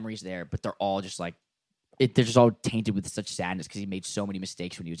good memories there, but they're all just like, they're just all tainted with such sadness because he made so many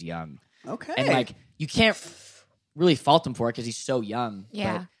mistakes when he was young. Okay. And like, you can't really fault him for it because he's so young.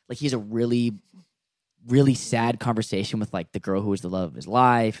 Yeah. But like, he's a really, really sad conversation with like the girl who was the love of his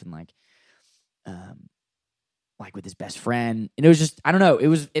life, and like with his best friend. And it was just, I don't know.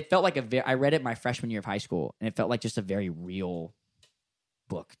 It felt like I read it my freshman year of high school, and it felt like just a very real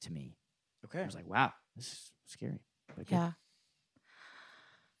book to me. Okay. I was like, wow, this is scary. But good. Yeah.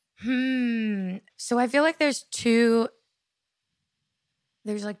 So I feel like there's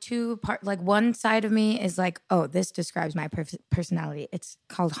like two part, like one side of me is like, oh, this describes my personality. It's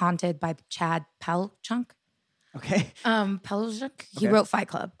called Haunted by Chad Palahniuk. Okay. Palahniuk. He Okay. wrote Fight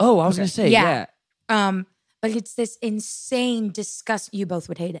Club. Oh, I was going to say, yeah. But it's this insane, you both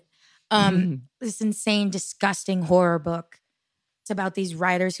would hate it. This insane, disgusting horror book. It's about these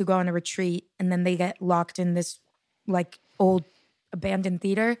writers who go on a retreat and then they get locked in this like old abandoned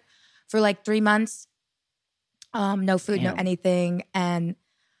theater for like 3 months. No food, no Damn. anything. And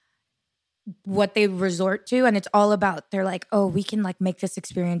what they resort to, and it's all about, they're like, oh, we can like make this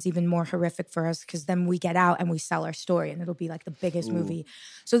experience even more horrific for us because then we get out and we sell our story and it'll be like the biggest movie.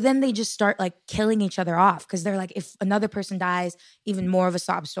 So then they just start like killing each other off because they're like, if another person dies, even more of a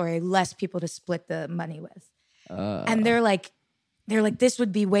sob story, less people to split the money with. And they're like, this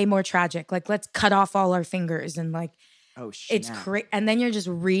would be way more tragic. Like, let's cut off all our fingers and like, Oh shit. it's crazy. And then you're just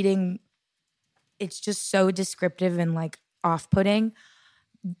reading. It's just so descriptive and like off-putting.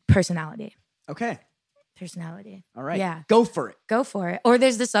 Personality. All right. Yeah. Go for it. Go for it. Or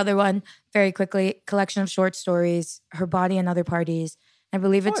there's this other one, very quickly, collection of short stories, Her Body and Other Parties. I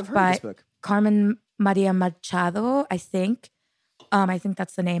believe it's I've heard of by this book. Carmen Maria Machado, I think. I think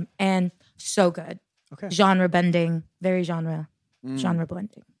that's the name. And so good. Okay. Genre bending, very genre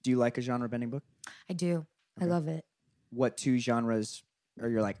blending. Do you like a genre bending book? I do. I love it. What two genres are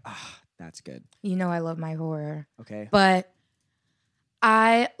you're like, that's good? You know I love my horror. Okay. But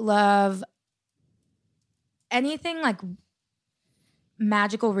I love anything like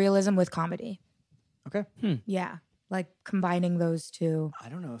magical realism with comedy. Okay. Yeah. Like combining those two. I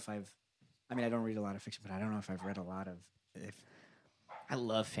don't know if I don't read a lot of fiction, but I don't know if I've read a lot of. I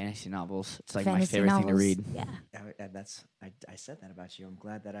love fantasy novels. It's like Fantasy my favorite thing to novels. read. Yeah. I said that about you. I'm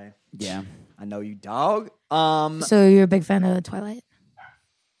glad that I Yeah. know you, dog. So you're a big fan of Twilight?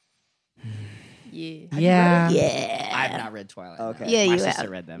 Yeah. Yeah. I've not read Twilight. no. Okay. Yeah, My you sister have.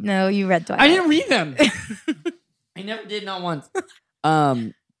 read them. No, you read Twilight. I didn't read them. I never did, not once.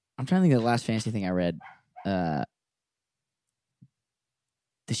 I'm trying to think of the last fantasy thing I read. The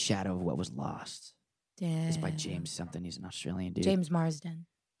Shadow of What Was Lost. It's by James something. He's an Australian dude. James Marsden.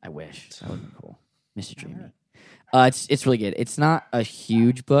 I wish. That would be cool. Mr. Dreamy. It's really good. It's not a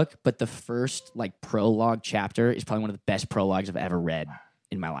huge book, but the first like prologue chapter is probably one of the best prologues I've ever read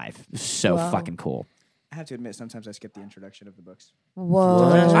in my life. It's so Whoa. fucking cool. I have to admit, sometimes I skip the introduction of the books.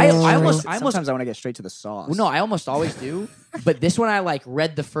 Whoa. I almost Sometimes I want to get straight to the sauce. well, no, I almost always do. But this one I like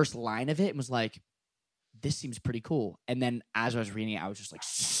read the first line of it and was like, this seems pretty cool. And then as I was reading it, I was just like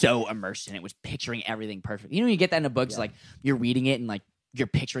so immersed in it, was picturing everything perfect. You know when you get that in a book, it's like you're reading it and like you're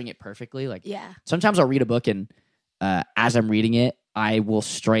picturing it perfectly. Like Yeah. sometimes I'll read a book and as I'm reading it, I will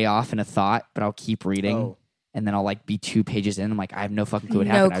stray off in a thought, but I'll keep reading. Oh. and then I'll like be 2 pages in. I'm like, I have no fucking clue what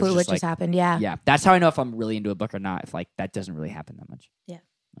No happened. I was clue what like, just happened. Yeah. Yeah, that's how I know if I'm really into a book or not. If like that doesn't really happen that much. Yeah.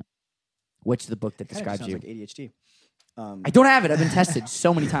 What's the book that Kinda describes sounds you? like ADHD. I don't have it. I've been tested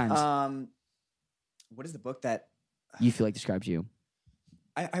so many times. What is the book that You feel like describes you?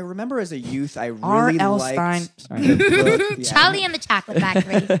 I remember as a youth? I really R.L. liked Stein. Sorry. the book. Yeah. Charlie and the Chocolate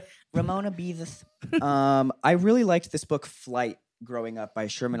Factory. Ramona Beavis. I really liked this book, Flight, growing up by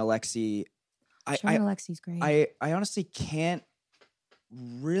Sherman Alexie. Sherman Alexie's great. I honestly can't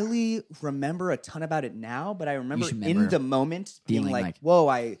really remember a ton about it now, but I remember should in remember the moment being feeling like, like-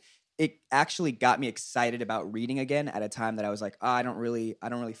 whoa, it actually got me excited about reading again at a time that I was like, I don't really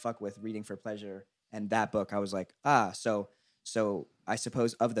fuck with reading for pleasure. And that book, I was like, so I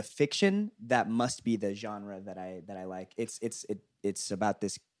suppose of the fiction, that must be the genre that I like. It's about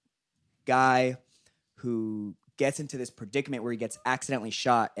this guy who gets into this predicament where he gets accidentally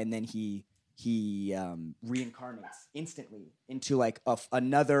shot, and then he reincarnates instantly into like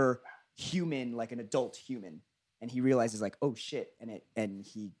another human, like an adult human, and he realizes like, oh shit, and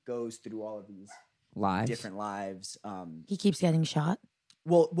he goes through all of these Lives. different lives. He keeps getting shot.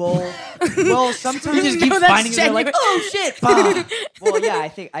 Well, sometimes He just keeps that's finding it. They're like, genuine. oh shit. Bah. well, yeah, I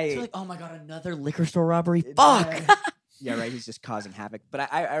think You're like, oh my god, another liquor store robbery. Fuck. Yeah, right. He's just causing havoc.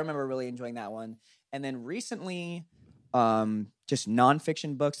 But I remember really enjoying that one. And then recently, just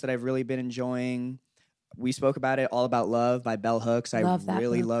nonfiction books that I've really been enjoying. We spoke about it, All About Love by Bell Hooks. Love I that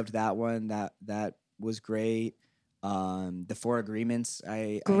really book. loved that one. That was great. The Four Agreements.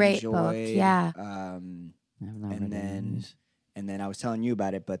 I Great book, enjoy. yeah. And then I was telling you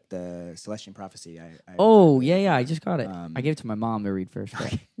about it, but the Celestian Prophecy. I Oh yeah, I just got it. Um, I gave it to my mom to read first.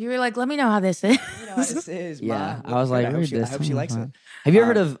 But You were like, let me know how this is. You know how this is. yeah, Ma. I was like, I read this. hope she likes it. Have you ever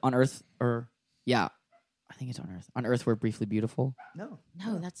heard of On Earth or yeah? I think it's On Earth. On Earth, We're Briefly Beautiful No.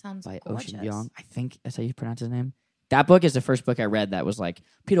 No, that sounds by gorgeous. Ocean Byung. I think that's how you pronounce his name. That book is the first book I read that was like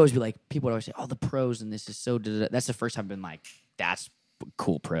people would always say, oh, the prose and this is so. Da-da-da." That's the first time I've been like, that's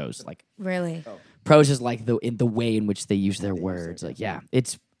cool prose. Like Really? prose is like the way in which they use their They use words. their- Like yeah,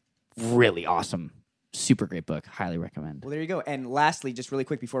 it's really awesome. Super great book. Highly recommend. Well, there you go. And lastly, just really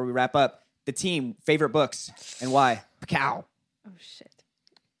quick before we wrap up, the team favorite books and why? Cow. Oh shit.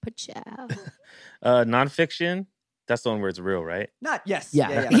 Pachow. Nonfiction. That's the one where it's real, right? Not yes.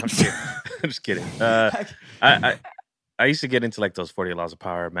 Yeah. I'm kidding. I'm just kidding. I used to get into like those 40 Laws of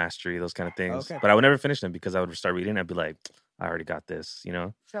Power, Mastery, those kind of things. Okay. But I would never finish them because I would start reading. I'd be like, I already got this, you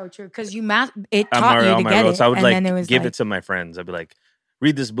know? So true. Because it taught already you on to my get road. it. So I would and like then it was give like, it to my friends. I'd be like,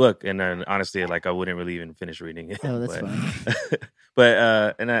 read this book. And then honestly, like I wouldn't really even finish reading it. Oh, that's but, funny.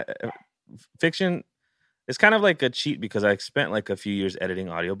 but fiction, it's kind of like a cheat because I spent like a few years editing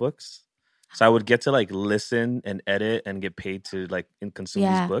audiobooks. So I would get to like listen and edit and get paid to like consume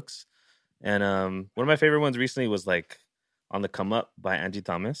Yeah. these books. And one of my favorite ones recently was like On the Come Up by Angie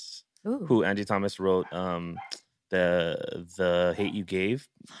Thomas, Ooh. who Angie Thomas wrote the Hate You Gave,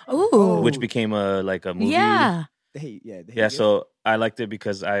 Ooh. which became a movie. Yeah. Yeah, so I liked it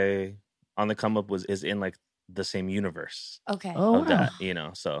because On the Come Up is in like the same universe Okay. Oh, of wow. that, you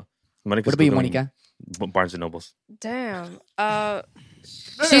know. So Monica's What about you, Googling Monica? Barnes and Nobles. Damn.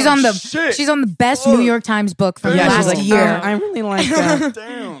 She's on the best New York Times book from Yeah, she's last like, year. I really like that.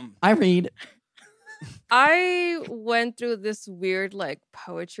 Damn. I read. I went through this weird like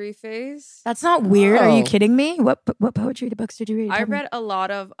poetry phase. That's not weird. Are you Oh. kidding me? What poetry books did you read? I Tell me. read a lot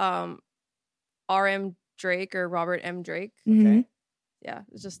of R.M. Drake or Robert M. Drake. Mhm. Yeah,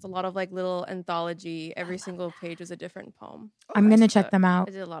 it's just a lot of like little anthology. Every single page was a different poem. I'm gonna Nice. check them I out.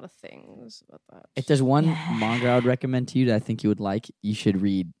 did a lot of things with that. If there's one Yeah. manga I would recommend to you that I think you would like, you should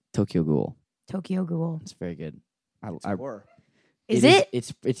read Tokyo Ghoul. Tokyo Ghoul. It's very good. It's I- horror. Is it?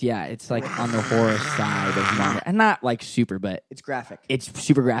 It's yeah. It's like on the horror side of manga, and not like super, but It's graphic. it's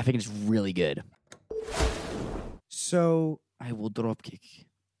super graphic and it's really good. So I will drop kick.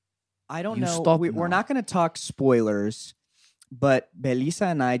 I don't You know. stop We're now. not going to talk spoilers, but Belissa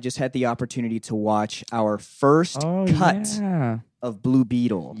and I just had the opportunity to watch our first cut Yeah. of Blue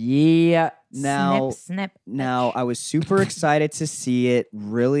Beetle. Yeah. Now, snip. now I was super excited to see it.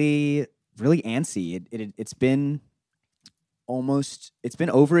 Really, really antsy. It's been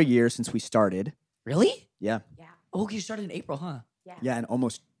over a year since we started. Really? Yeah, Oh, you started in April, huh? yeah, and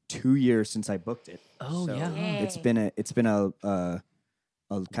almost 2 years since I booked it. Oh, So yeah. huh? It's been a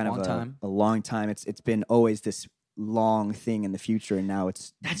kind Long of time. a long time. It's been always this long thing in the future, and now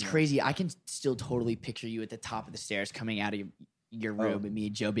it's That's crazy. I can still totally picture you at the top of the stairs coming out of your room and me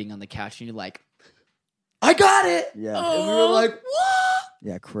and Joe being on the couch and you're like, I got it. Yeah. And we were like, what?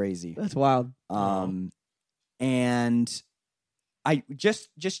 yeah, crazy. That's wild. And I just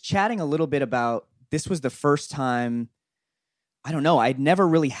chatting a little bit about this was the first time. I don't know. I'd never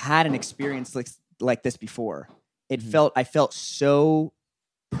really had an experience like this before. I felt so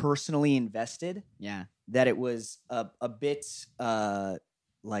personally invested. Yeah. That it was a bit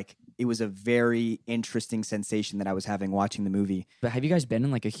like it was a very interesting sensation that I was having watching the movie. But have you guys been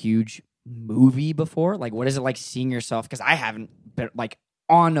in like a huge movie before? Like, what is it like seeing yourself? Because I haven't been like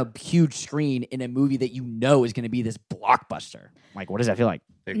on a huge screen in a movie that you know is going to be this blockbuster. Like, what does that feel like?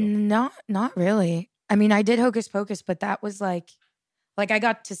 There you go. Not really. I mean, I did Hocus Pocus, but that was like I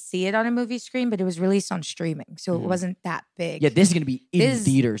got to see it on a movie screen, but it was released on streaming, so it wasn't that big. Yeah, this is going to be in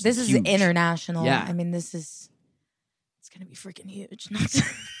theaters. This is huge. International. Yeah. I mean, it's going to be freaking huge. Not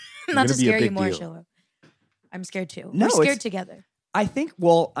gonna to be a scare you big more, deal. Sholo. I'm scared too. No, We're scared together. I think.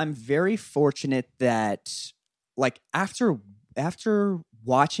 I'm very fortunate that, like, after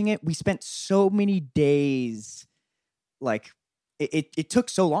watching it, we spent so many days, like, it took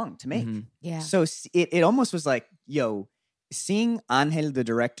so long to make. Mhm. Yeah. So it almost was like, yo, seeing Angel, the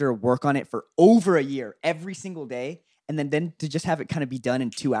director, work on it for over a year, every single day, and then to just have it kind of be done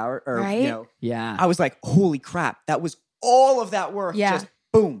in 2 hours, or Right? Yeah. I was like, holy crap, that was all of that work. Yeah. Just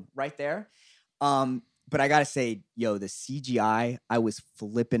boom, right there. But I gotta say, yo, the CGI, I was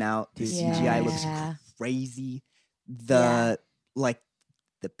flipping out. The CGI looks Yeah. crazy. The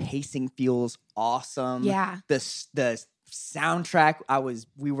pacing feels awesome. Yeah. The soundtrack,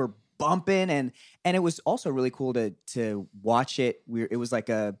 we were bumping, and it was also really cool to watch it. It was like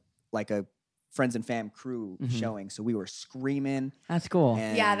a friends and fam crew showing, so we were screaming. That's cool.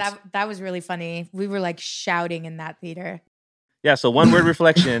 And Yeah, that was really funny. We were like shouting in that theater. Yeah. So one word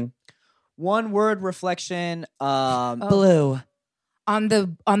reflection. one word reflection. Blue. On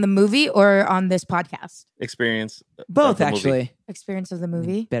the movie or on this podcast? Experience. Both, of the movie. actually. Experience of the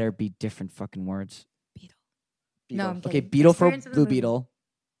movie? Better be different fucking words. No, I'm Okay, kidding. Beetle for Experience of the Blue movie. Beetle.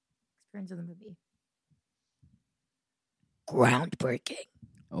 Experience of the movie. Groundbreaking.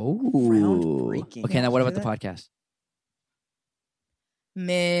 Oh. Groundbreaking. Okay, now what about the Hear podcast?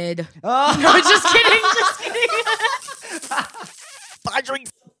 Mid. Oh. No, just kidding. Just kidding.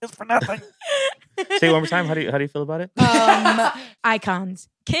 Say it one more time. How do you feel about it? Icons.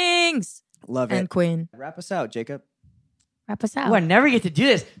 Kings. Love And it. Queen. Wrap us out, Jacob. Wrap us out. Oh, I never get to do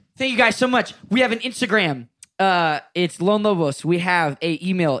this. Thank you guys so much. We have an Instagram. It's Lone Lobos. We have a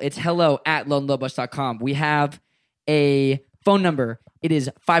email. It's hello@lonelobos.com. We have a phone number. It is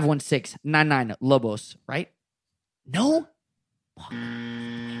 516-99-LOBOS, right? No? Oh.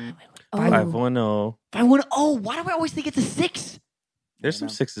 510. 510. Why do I always think it's a 6? There's some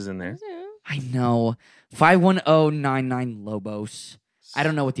sixes in there. I know. 510-99-LOBOS. I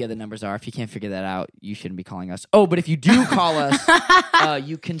don't know what the other numbers are. If you can't figure that out, you shouldn't be calling us. Oh, but if you do call us,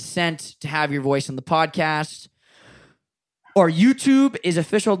 you consent to have your voice on the podcast. Our YouTube is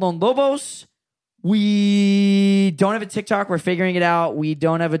official Lone Lobos. We don't have a TikTok. We're figuring it out. We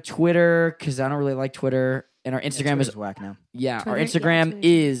don't have a Twitter because I don't really like Twitter. And our Instagram is whack now. our Twitter? Instagram Yeah,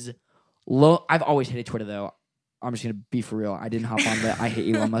 is low. I've always hated Twitter though. I'm just gonna be for real. I didn't hop on the I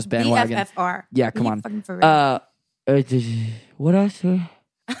hate Elon Musk bandwagon. BFFR. Yeah, come Be on. fucking for real. What else? Yeah.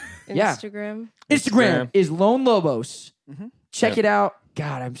 Instagram is Lone Lobos. Mhm. Check Yep. it out.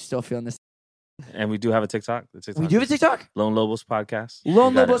 God, I'm still feeling this. And we do have a TikTok. The TikTok We do have a TikTok. Lone Lobos podcast.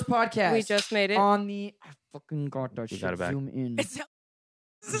 Lone You got Lobos it. podcast. We just made it. on the. I fucking got that We shit. got it back. Zoom in. It's-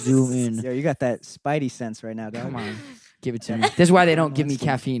 Zoom in. Yo, you got that Spidey sense right now, dog. Come on, give it to me. This is why they don't give me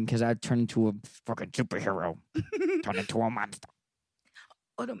caffeine because I turn into a fucking superhero. Turn into a monster.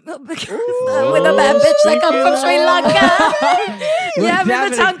 With a bad bitch that come from Sri Lanka. Yeah,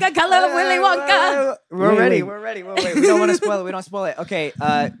 with the tonka color of Willy Wonka. We're Wait, ready. wait. We're ready. Wait. We don't want to spoil it. We don't spoil it. Okay.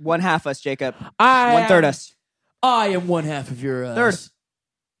 One half us, Jacob. I 1/3 us. I am one half of your Third.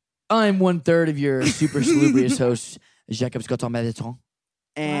 I'm 1/3 of your super salubrious host, Jacob Scott Mediton.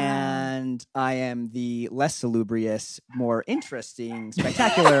 And I am the less salubrious, more interesting,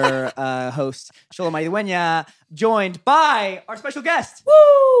 spectacular host, Sholo Maridueña, joined by our special guest.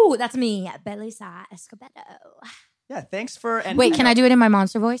 Woo! That's me, Belissa Escobedo. Yeah, thanks for... And, Wait, can I do it in my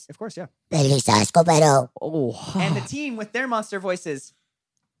monster voice? Of course, yeah. Belissa Escobedo. Oh, And the team with their monster voices.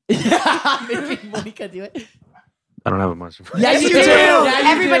 maybe Monica do it. I don't have a monster. Yes, you do.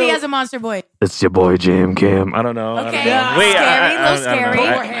 Everybody has a monster voice. It's your boy Jam Cam. I don't know. I don't Okay. know. Yeah. Wait, Scary, I little don't know. scary. Go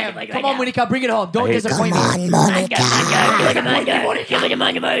I- for him. Come on, Monica, bring it home. Don't I hate disappoint Come me. on, Monica.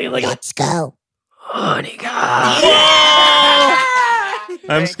 Let's go.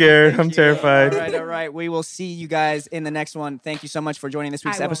 I'm scared. I'm terrified. All right. We will see you guys in the next one. Thank you so much for joining this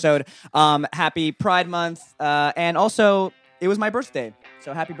week's I won't. episode. Happy Pride Month. And also, it was my birthday.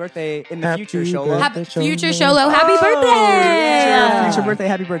 So happy birthday in the Happy future, Sholo. Future Sholo, happy birthday! Yeah, future birthday,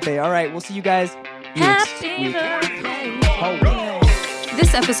 happy birthday. All right, we'll see you guys Happy birthday.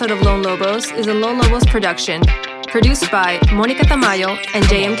 This episode of Lone Lobos is a Lone Lobos production, produced by Monica Tamayo and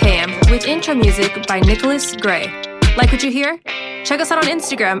JMKM, with intro music by Nicholas Gray. Like what you hear? Check us out on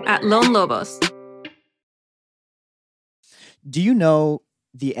Instagram at Lone Lobos. Do you know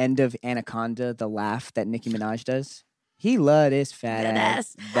the end of Anaconda, the laugh that Nicki Minaj does? He love this fat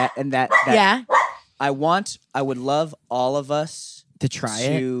ass. That. Yeah. I would love all of us To try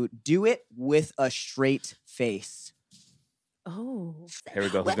to do it with a straight face. Oh. Here we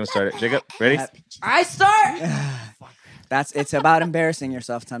go. Who's gonna start it? Jacob, ready? I start. It's about embarrassing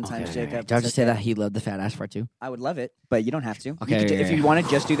yourself sometimes, Jacob. Did I It's just say okay. that he loved the fat ass part too? I would love it, but you don't have to. Okay, You could, okay, if you okay. want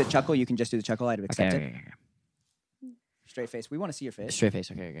to just do the chuckle, you can just do the chuckle. I'd accept it. Okay. Straight face. We want to see your face. Straight face.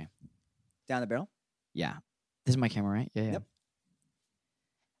 Okay. Down the barrel. Yeah. This is my camera, right? Yeah. Yep.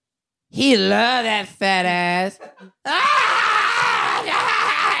 He loved that fat ass.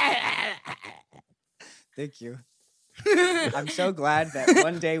 Thank you. I'm so glad that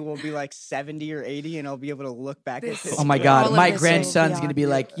one day we'll be like 70 or 80 and I'll be able to look back at this. Oh my All God. of My this grandson's will be going to be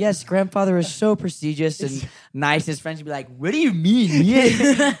on like, yes, grandfather is so prestigious and nice. His friends will be like, what do you mean?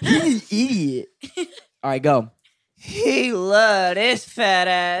 He's an idiot. All right, go. He loved this fat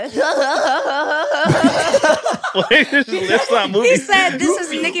ass. Wait, his lips not moving. He said this is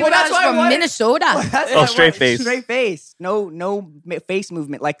Nicki Well, Minaj that's why I from wanted- Minnesota. Oh, straight face. Straight face. No face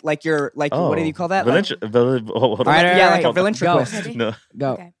movement. Like your what do you call that? Like, Hold on. right, yeah, like a go. ventriloquist. Ready? No.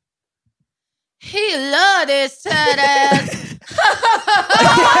 Go. Okay. He loved this fat ass.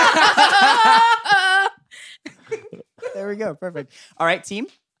 There we go. Perfect. All right, team.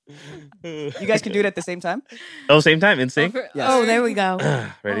 You guys can do it at the same time. Oh, same time in sync. Yes. Oh, there we go.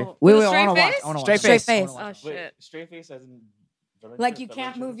 Ready? Oh. Wait, With I straight want to watch. face? I wanna watch. Straight Straight face. face. Oh shit! straight face as in Like you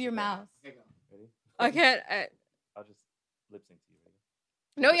can't move your mouth. I can't. I'll just lip sync to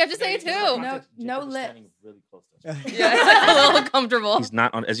you. No, you have to say it too. No lips. Really close to us. Yeah, it's like a little uncomfortable. He's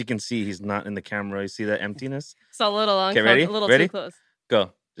not on. As you can see, he's not in the camera. You see that emptiness? It's a little Okay, ready? a little Ready? too close.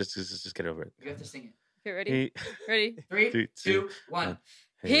 Go. Just get over it. You have to sing it. Okay, ready? He, Ready? 3, 3, 2, 1.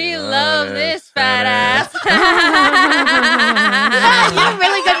 He loved this fat ass. You're a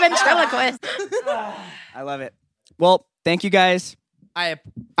really good ventriloquist. I love it. Well, thank you guys. I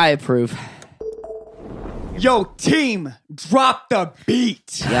approve. Yo, team, drop the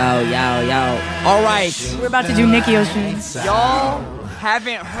beat. Yo. All right. We're about to do Nicki Ocean. Y'all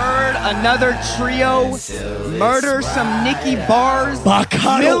haven't heard another trio murder some Nicki bars.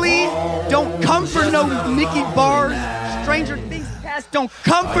 Millie, don't come for no Nicki bars. Stranger Things cast, don't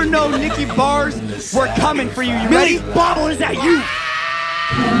come for no Nicki bars. We're coming for you. You ready? Bobble, is that you?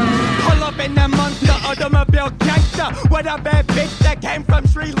 Pull up in that monster automobile gangster with a bad bitch that came from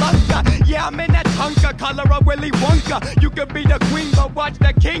Sri Lanka. Yeah, I'm in that Tonka, color of Willy Wonka. You could be the queen, but watch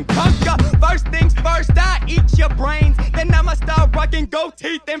the king conquer. First things first, I eat your brains. Then I'ma start rocking gold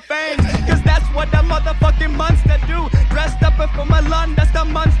teeth and fangs. Cause that's what the motherfucking monster do. Dressed up for Milan, that's the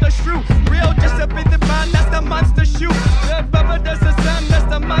monster shrew. Real just up in the band, that's the monster shoe. The Bubba does the sun, that's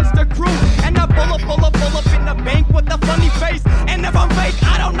the monster crew. And I pull up in the bank with a funny face. And if I'm fake,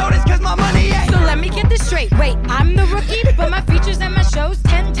 I don't notice cause my money ain't. So let me get this straight. Wait, I'm the rookie, but my features and my shows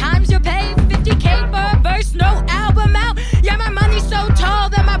 10 times your pay. 50K for a verse, no album out. Yeah, my money's so tall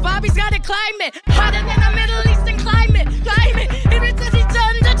that my Bobby's gotta climb it. Hotter than a Middle Eastern climate. If it says he's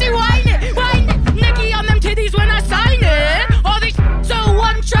done, dirty whine it. Nicki on them titties when I sign it. All these so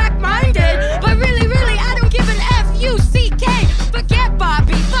one-track minded. But really, I don't give an F-U-C-K. Forget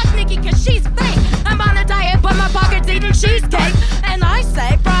Bobby, fuck Nicki cause she's fake. I'm on a diet, but my pocket's eating cheesecake. And I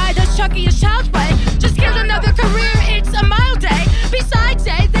say, fried as Chucky is child's play. Just get another career, it's a mild day. Besides,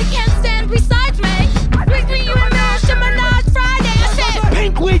 they can't stand besides me. With me, you and Nicki Minaj Friday. I said,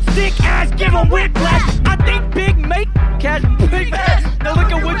 Pink weed, thick ass, give him whiplash. I think big make cash big ass. Now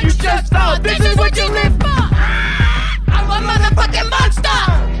look at what you just saw. this is what you live for. I'm a motherfucking monster.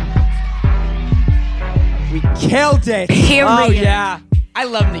 We killed it. Period. Oh, yeah. I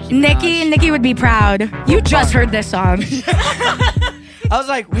love Nicki Minaj. Nicki would be proud. You just heard this song. I was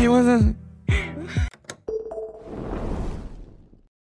like, wait, what the...